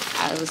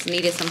I was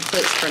needed some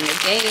clips from the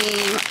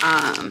game,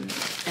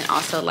 and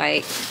also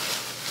like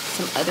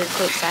some other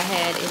clips I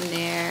had in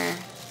there,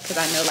 because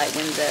I know like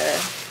when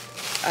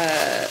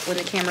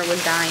the camera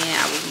was dying,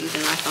 I was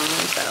using my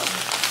phone, so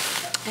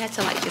I had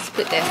to like just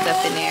put that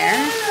stuff in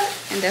there,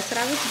 and that's what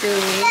I was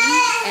doing.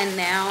 And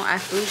now our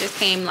food just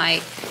came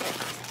like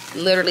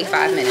literally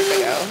 5 minutes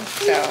ago.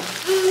 So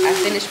I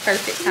finished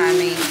perfect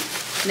timing.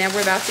 Now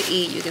we're about to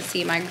eat. You can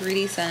see my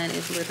greedy son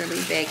is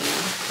literally begging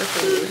for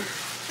food.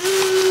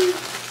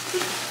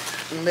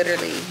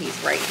 Literally, he's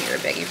right here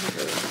begging for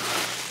food.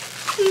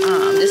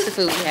 This is the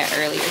food we had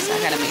earlier, so I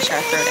gotta make sure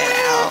I throw that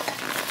out.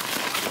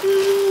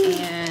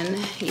 And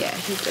yeah,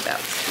 he's about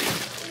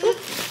to.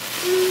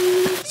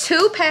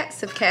 2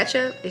 packs of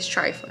ketchup is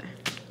trifling.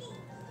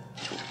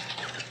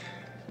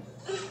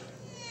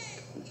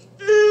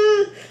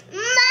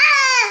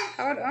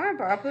 Hold on,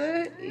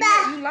 Papa. You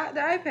locked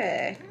the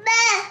iPad.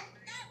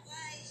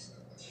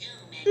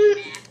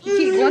 You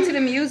keep going to the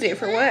music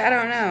for what? I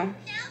don't know.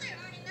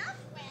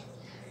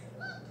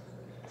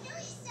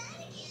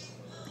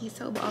 He's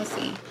so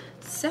bossy.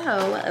 So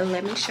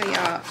let me show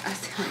y'all.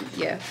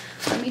 Yeah,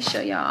 let me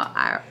show y'all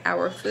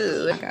our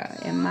food.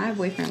 And my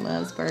boyfriend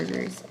loves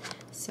burgers,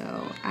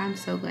 so I'm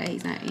so glad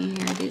he's not in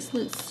here. This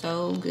looks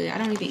so good. I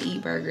don't even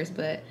eat burgers,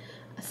 but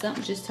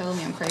something just told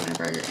me I'm craving a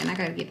burger, and I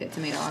gotta get that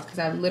tomato off because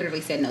I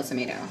literally said no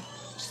tomato.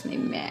 Just made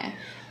me mad.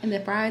 And the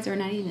fries are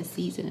not even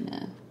seasoned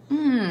enough.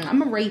 I'm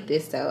gonna rate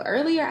this though.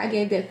 Earlier I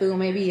gave that food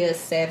maybe a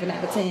 7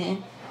 out of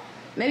 10,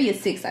 maybe a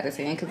 6 out of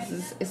 10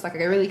 because it's like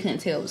I really couldn't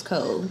tell it was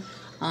cold.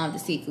 The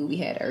seafood we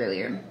had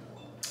earlier.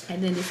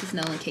 And then this is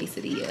Nolan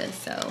quesadilla.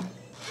 So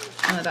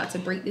I'm about to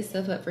break this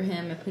stuff up for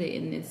him and put it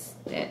in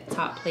that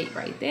top plate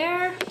right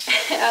there.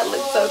 I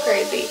look so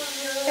crazy.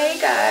 Hey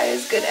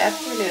guys, good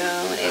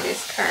afternoon. It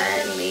is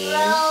currently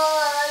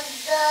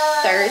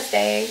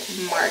Thursday,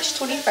 March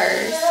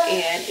 21st,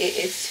 and it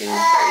is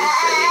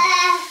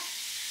 2:33.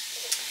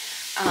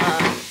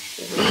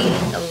 We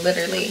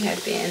literally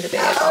have been in the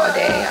bed all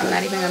day. I'm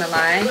not even gonna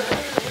lie.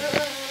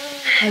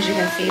 As you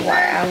can see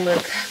why I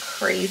look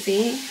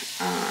crazy.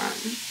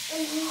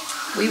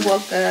 We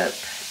woke up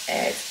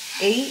at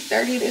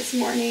 8:30 this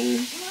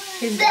morning.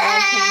 His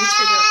dad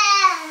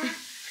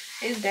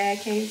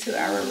came to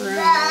our room.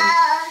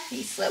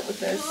 He slept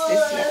with us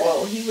this morning.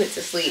 Well, he went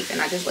to sleep and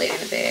I just laid in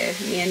the bed.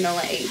 Me and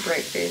Nolan ate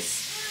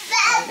breakfast.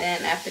 And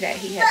then after that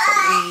he had to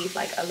leave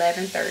like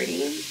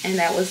 11:30. And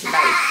that was like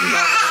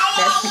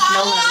that's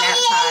Nolan nap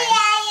time.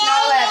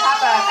 Nolan,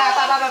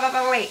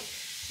 Papa, wait.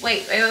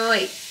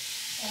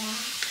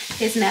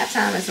 His nap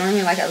time is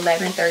normally like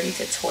 11:30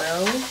 to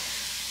 12.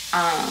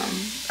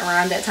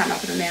 Around that time I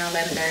put him down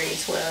 11:30,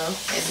 12,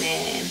 and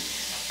then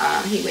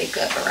he wake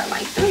up around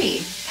like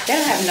 3. They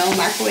don't have no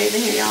microwave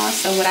in here, y'all.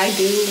 So what I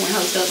do when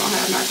hotels don't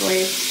have a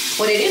microwave,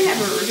 well, they didn't have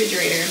a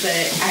refrigerator,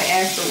 but I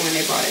asked for one.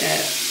 They brought it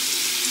up,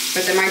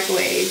 but the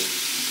microwave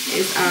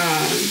is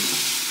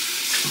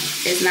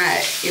it's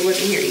not. It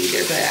wasn't here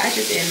either. But I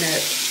just ended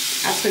up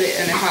I put it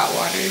in the hot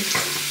water,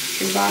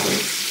 his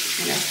bottles,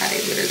 and that's how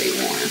they literally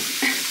warm.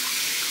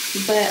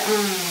 But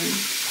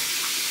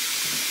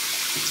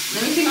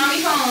let me see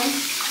mommy's phone.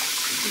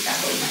 I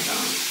hold my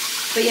phone.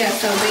 But yeah,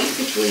 so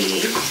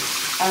basically,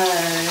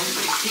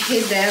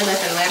 his dad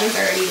left at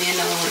 11:30. Then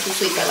Nolan went to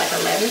sleep at like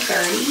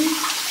 11:30,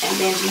 and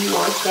then we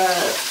woke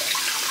up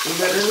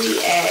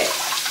literally at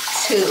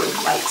 2.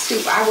 Like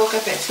 2. I woke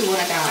up at 2 on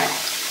a dot,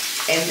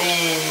 and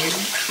then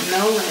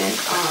Nolan,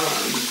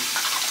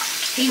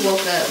 he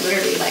woke up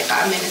literally like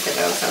 5 minutes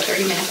ago, so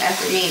 30 minutes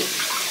after me.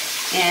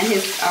 And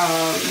his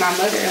my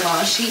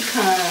mother-in-law, she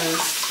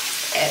comes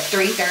at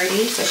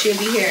 3:30, so she'll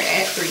be here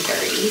at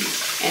 3:30.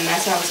 And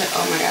that's why I was like,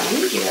 oh my god, let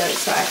me get up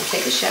so I can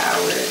take a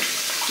shower,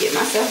 get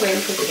myself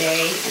ready for the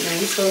day, and then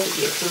we're supposed to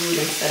get food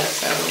and stuff,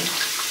 so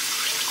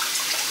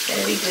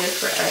that'll be good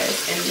for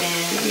us. And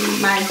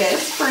then my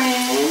best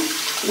friend,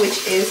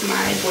 which is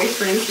my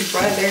boyfriend's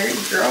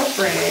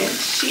girlfriend,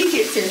 she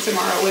gets here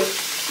tomorrow with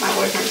my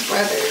boyfriend's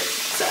brother,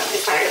 so I'm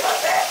excited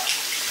about that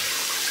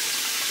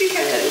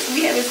because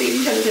we haven't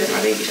seen each other since my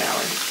baby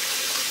shower.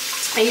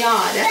 And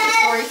y'all, that's the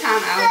story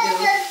time I'll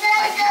do.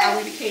 Like how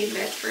we became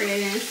best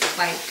friends.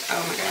 Like, oh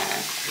my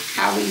god.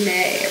 How we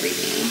met,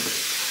 everything.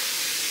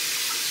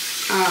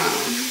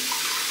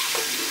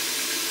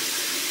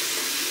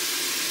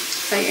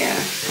 So yeah.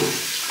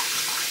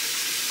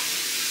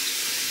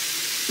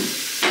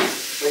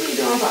 What are you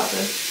doing,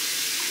 Papa?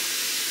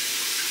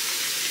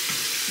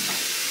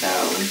 So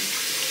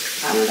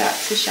I'm about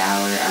to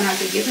shower. I'm about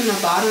to give him a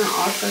bottle and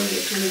also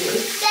give him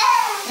this.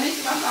 Let me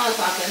see my phone,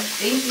 Papa.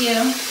 Thank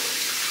you.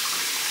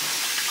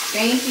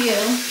 Thank you.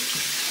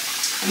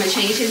 I'm gonna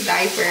change his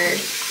diaper,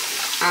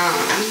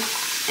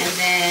 and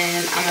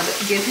then I'm gonna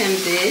give him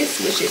this,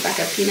 which is like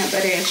a peanut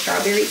butter and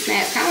strawberry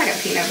snack, kind of like a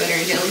peanut butter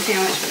and jelly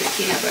sandwich, but it's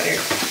peanut butter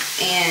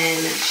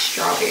and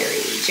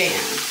strawberry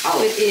jam.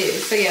 Oh, it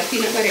is. So yeah,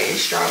 peanut butter and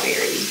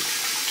strawberry.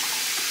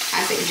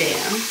 I say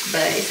jam,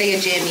 but it say a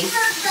jammy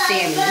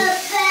Sammy,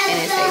 and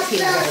it says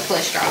peanut butter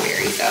plus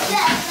strawberry. So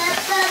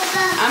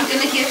I'm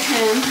gonna give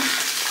him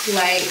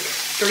like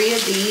 3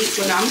 of these.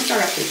 Well, no, I'm gonna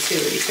start off with 2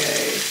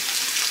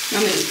 because I'm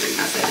gonna do 3.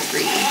 I said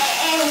 3.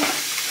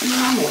 I'm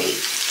gonna wait.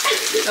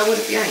 I want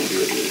to see how you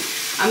do these.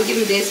 I'm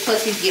giving this,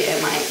 plus he's getting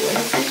like, what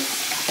is this?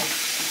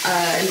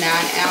 9.5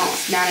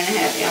 ounce bottle,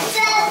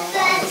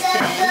 almost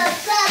 10.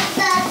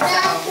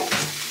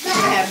 So we're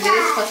gonna have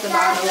this plus the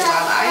bottle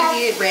while I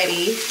get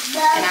ready.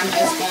 And I'm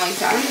just going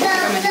to, I don't think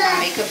I'm going to do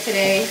my makeup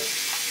today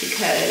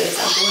because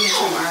I'm doing it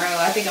tomorrow.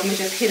 I think I'm going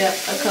to just hit up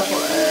a couple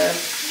of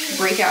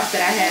breakouts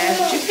that I have.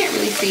 But you can't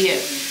really see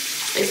it.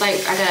 It's like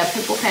I got a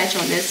pimple patch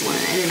on this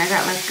one. And then I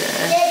got like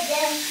a,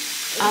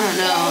 I don't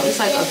know, it's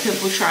like a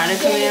pimple trying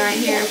to come in right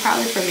here.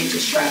 Probably for me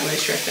just traveling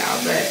stressed out.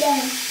 But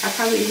I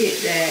probably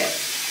hit that.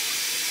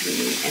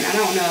 And I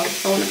don't know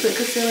if I want to put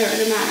concealer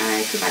under my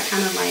eyes because I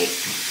kind of like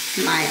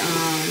my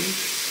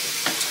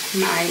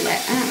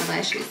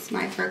lashes,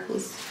 my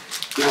freckles.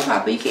 No,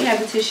 Papa, you can't have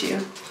the tissue.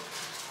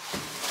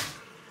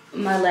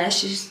 My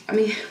lashes, I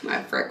mean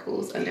my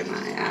freckles under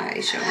my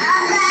eyes showing.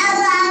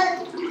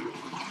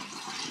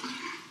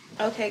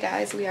 Okay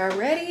guys, we are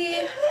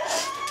ready.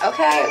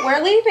 Okay,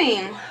 we're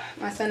leaving.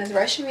 My son is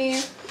rushing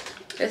me.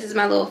 This is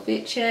my little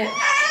fit check.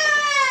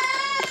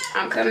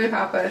 I'm coming,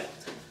 Papa.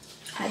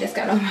 I just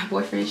got on my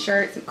boyfriend's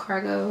shirts and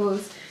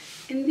cargos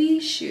and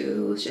these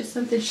shoes, just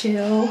something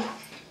chill.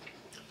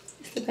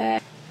 It's the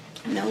bag.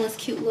 Noah's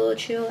cute little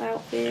chill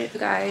outfit.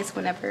 Guys,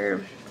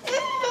 whenever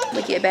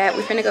we get back,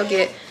 we're finna go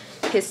get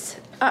his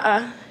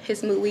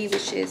movie,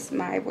 which is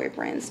my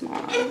boyfriend's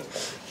mom.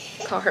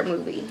 Call her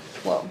movie.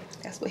 Well,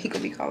 that's what he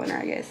could be calling her,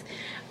 I guess.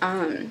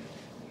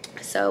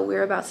 So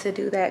we're about to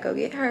do that, go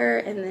get her,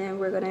 and then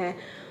we're gonna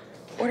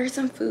order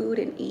some food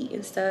and eat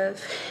and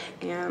stuff.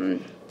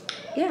 And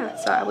yeah,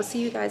 so I will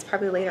see you guys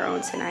probably later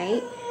on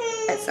tonight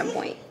at some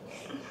point.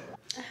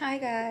 Hi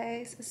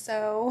guys,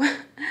 so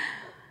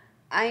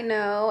I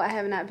know I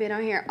have not been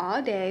on here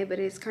all day, but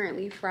it's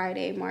currently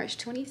Friday, March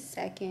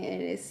 22nd,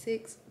 and it's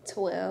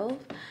 6:12.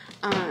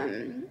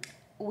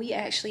 We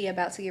actually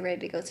about to get ready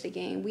to go to the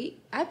game.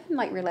 I've been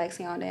like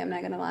relaxing all day, I'm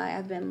not gonna lie.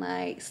 I've been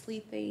like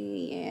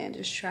sleeping and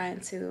just trying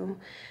to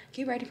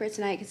get ready for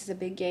tonight because it's a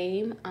big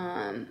game.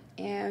 And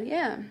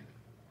yeah,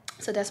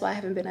 so that's why I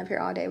haven't been up here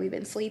all day. We've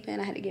been sleeping.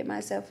 I had to get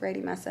myself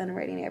ready, my son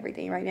ready and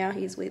everything. Right now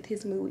he's with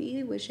his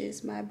movie, which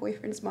is my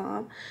boyfriend's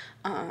mom.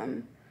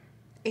 And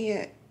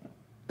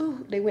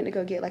ooh, they went to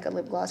go get like a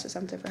lip gloss or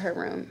something for her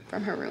room,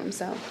 from her room.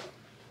 So I'm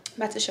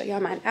about to show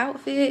y'all my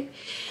outfit,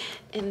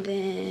 and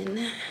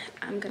then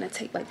I'm gonna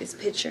take like this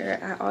picture.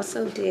 I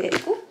also did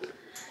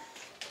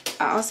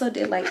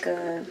like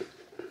a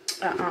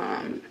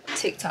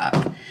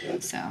TikTok.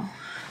 So,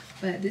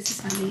 but this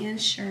is my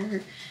man's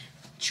shirt.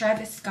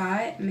 Travis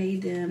Scott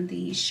made them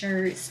these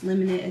shirts,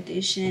 limited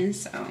edition.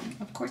 So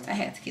of course I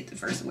had to get the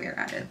first wear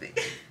out of it.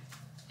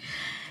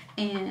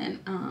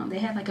 And they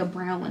had like a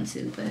brown one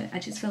too, but I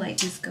just feel like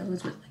this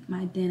goes with like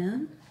my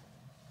denim.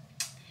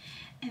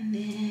 And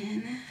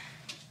then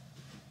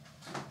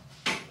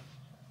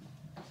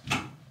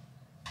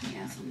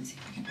yeah, so let me see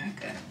if I can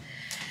back up.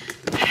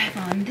 I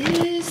have on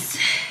this,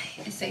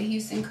 it say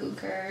Houston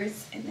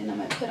Cougars, and then I'm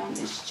gonna put on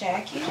this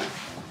jacket.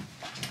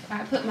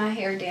 I put my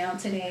hair down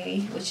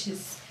today, which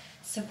is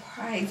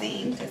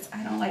surprising because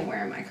I don't like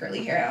wearing my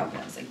curly hair out,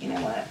 but I was like, you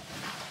know what?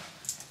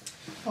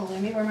 Oh, let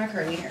me wear my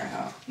curly hair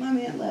out. My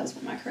man loves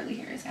when my curly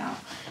hair is out.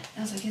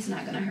 I was like, it's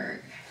not gonna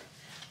hurt.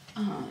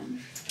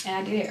 And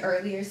I did it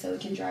earlier so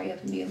it can dry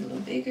up and be a little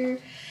bigger.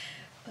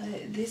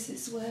 But this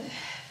is what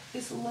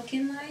it's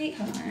looking like.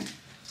 Hold on.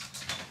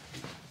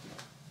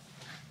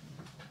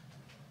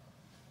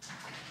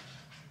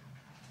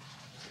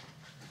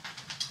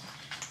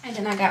 And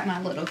then I got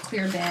my little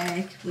clear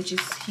bag, which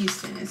is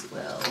Houston as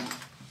well.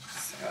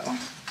 So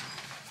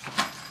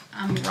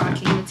I'm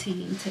rocking the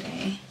team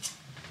today.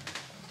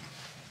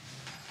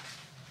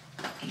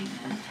 And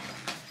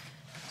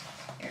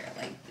hair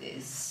like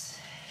this.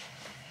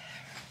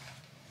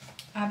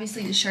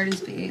 Obviously the shirt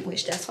is big,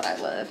 which that's what I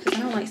love, because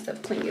I don't like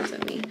stuff clinging to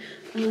me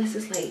unless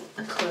it's like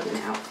a clubbing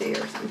outfit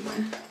or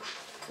something.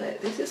 But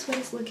this is what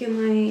it's looking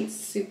like.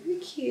 Super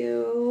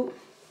cute.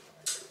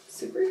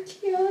 Super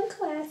cute and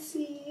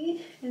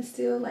classy, and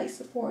still like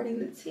supporting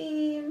the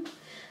team.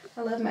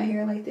 I love my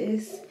hair like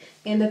this,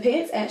 and the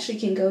pants actually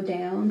can go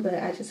down, but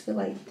I just feel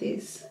like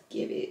this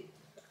give it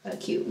a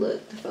cute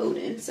look to fold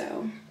in.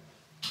 So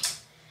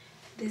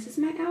this is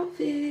my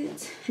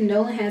outfit.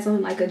 Nolan has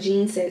on like a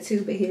jean set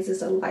too, but his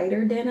is a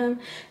lighter denim,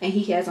 and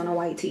he has on a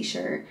white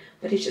t-shirt,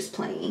 but it's just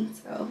plain.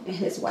 So, and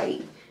his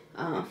white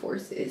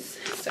forces.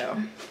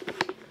 So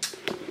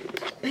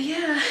but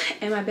yeah,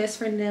 and my best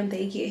friend and them,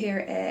 they get here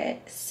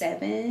at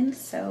 7,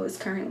 so it's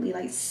currently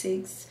like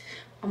 6,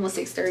 almost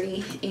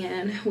 6:30,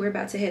 and we're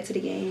about to head to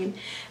the game,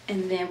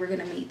 and then we're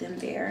gonna meet them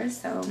there.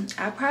 So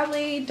I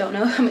probably don't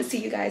know if I'm gonna see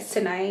you guys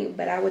tonight,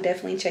 but I will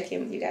definitely check in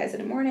with you guys in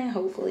the morning,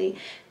 hopefully,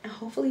 and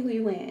hopefully we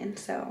win.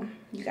 So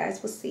you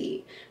guys will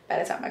see by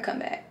the time I come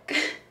back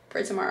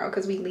for tomorrow,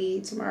 because we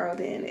leave tomorrow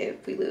then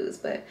if we lose,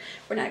 but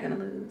we're not gonna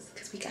lose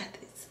because we got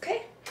this.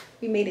 Okay,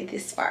 we made it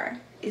this far.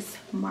 It's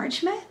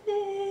March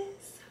Madness.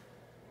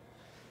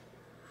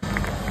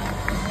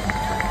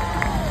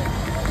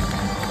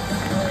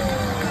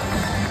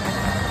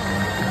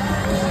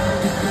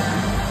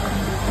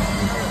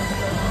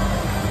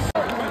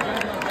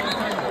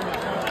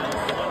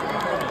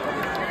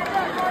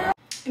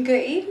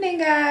 Good evening,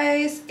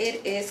 guys.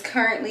 It is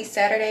currently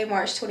Saturday,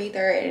 March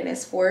 23rd, and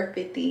it's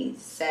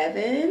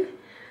 4:57.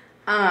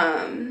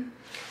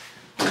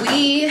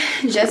 We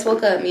just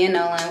woke up, me and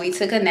Nolan. We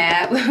took a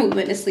nap. We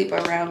went to sleep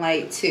around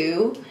like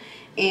 2.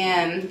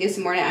 And this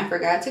morning I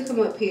forgot to come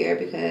up here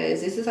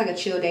because this is like a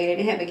chill day. They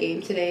didn't have a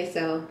game today,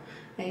 so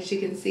as you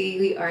can see,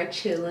 we are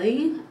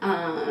chilling.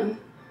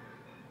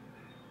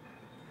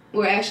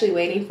 We're actually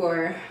waiting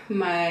for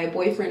my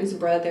boyfriend's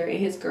brother and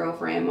his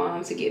girlfriend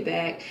mom to get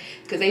back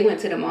because they went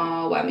to the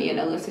mall while me and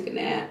Nolan took a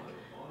nap.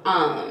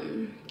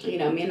 You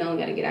know, me and Nolan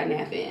gotta get our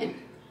nap in.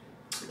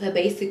 But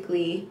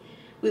basically,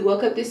 we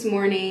woke up this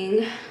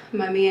morning.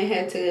 My man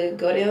had to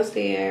go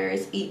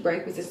downstairs, eat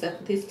breakfast and stuff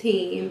with his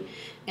team,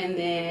 and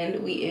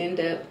then we end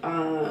up,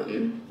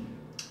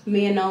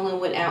 me and Nolan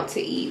went out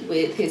to eat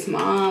with his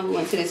mom. We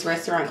went to this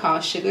restaurant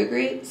called Sugar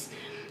Grits.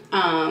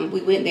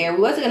 We went there. We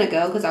wasn't gonna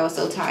go because I was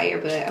so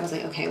tired, but I was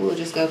like, okay, we'll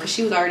just go because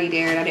she was already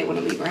there and I didn't want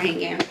to leave her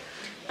hanging.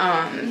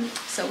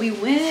 So we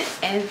went,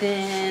 and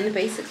then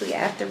basically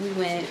after we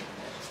went,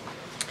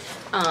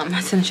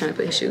 my son's trying to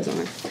put his shoes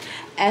on.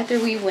 After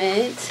we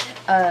went,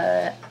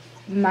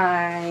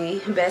 my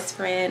best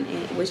friend,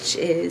 which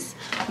is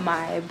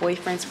my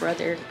boyfriend's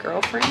brother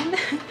girlfriend,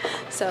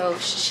 so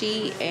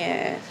she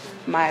and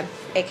my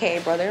aka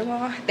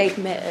brother-in-law, they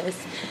met us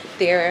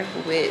there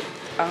with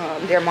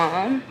their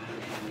mom,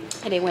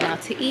 and they went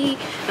out to eat,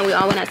 and we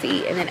all went out to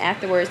eat. And then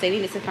afterwards they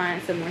needed to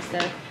find some more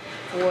stuff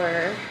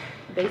for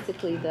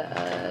basically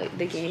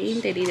the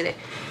game. They needed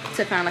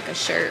to find like a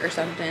shirt or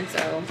something,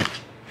 so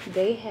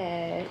they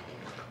had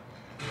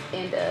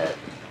end up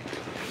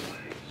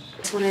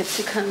just wanted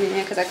to come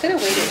in because I could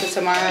have waited till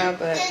tomorrow,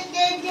 but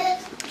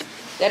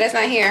that is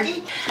not here.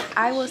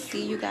 I will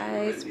see you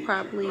guys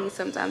probably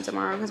sometime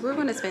tomorrow because we're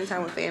going to spend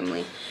time with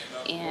family,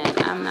 and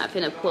I'm not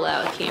gonna pull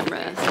out a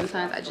camera.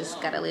 Sometimes I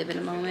just gotta live in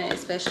the moment,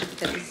 especially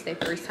because this is their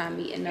first time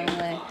meeting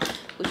Nolan,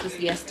 which was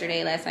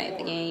yesterday, last night at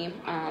the game.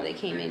 They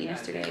came in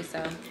yesterday,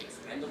 so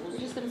we're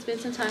just gonna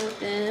spend some time with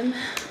them.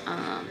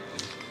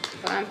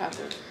 But I'm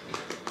popping.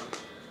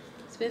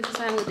 Spend some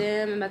time with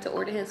them. I'm about to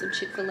order him some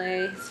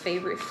Chick-fil-A, his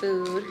favorite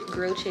food,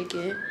 grilled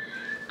chicken.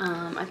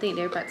 I think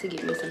they're about to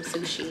get me some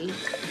sushi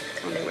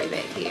on their way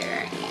back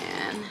here,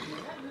 and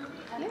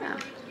yeah,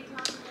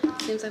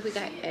 seems like we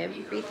got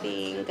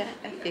everything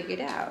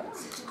figured out.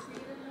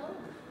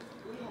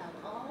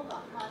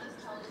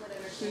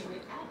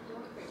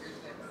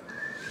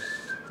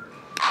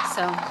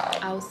 So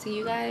I'll see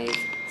you guys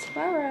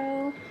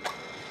tomorrow.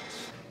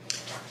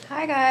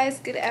 Hi guys,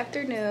 good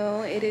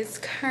afternoon. It is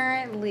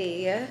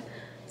currently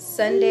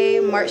Sunday,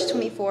 March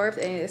 24th,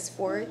 and it is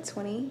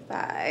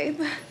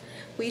 4:25.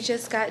 We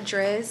just got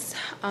dressed.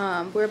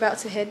 We're about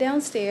to head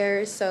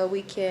downstairs so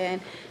we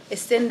can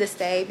extend the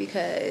stay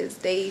because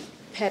they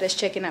had us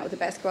checking out with the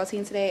basketball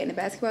team today, and the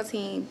basketball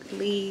team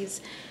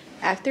leaves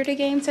after the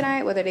game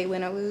tonight, whether they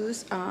win or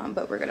lose,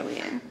 but we're gonna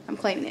win. I'm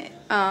claiming it.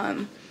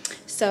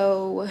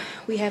 So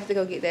we have to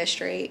go get that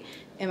straight.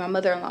 And my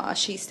mother-in-law,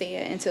 she's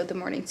staying until the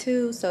morning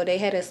too, so they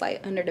had us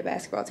like under the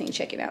basketball team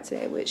checking out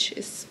today, which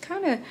is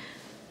kind of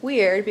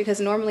weird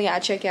because normally I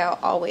check out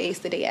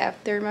always the day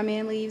after my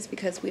man leaves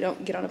because we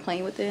don't get on a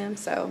plane with them.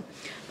 So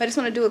I just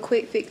want to do a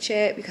quick fit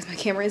check because my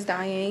camera is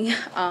dying.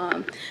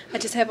 I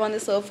just have on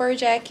this little fur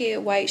jacket,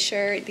 white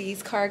shirt,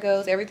 these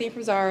cargos, everything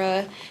from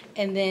Zara,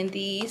 and then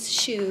these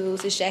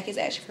shoes. This jacket is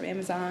actually from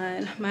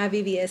Amazon. My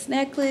VVS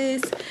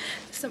necklace,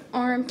 some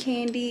arm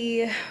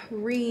candy,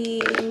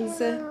 rings,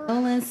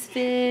 Nolan's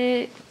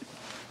fit.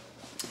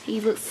 He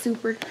looks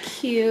super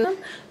cute.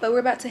 But we're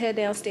about to head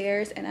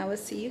downstairs, and I will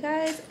see you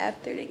guys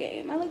after the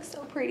game. I look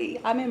so pretty.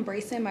 I'm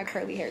embracing my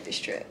curly hair this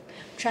trip.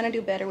 I'm trying to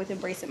do better with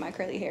embracing my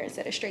curly hair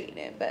instead of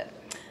straightening it. But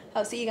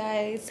I'll see you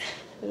guys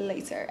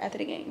later after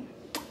the game.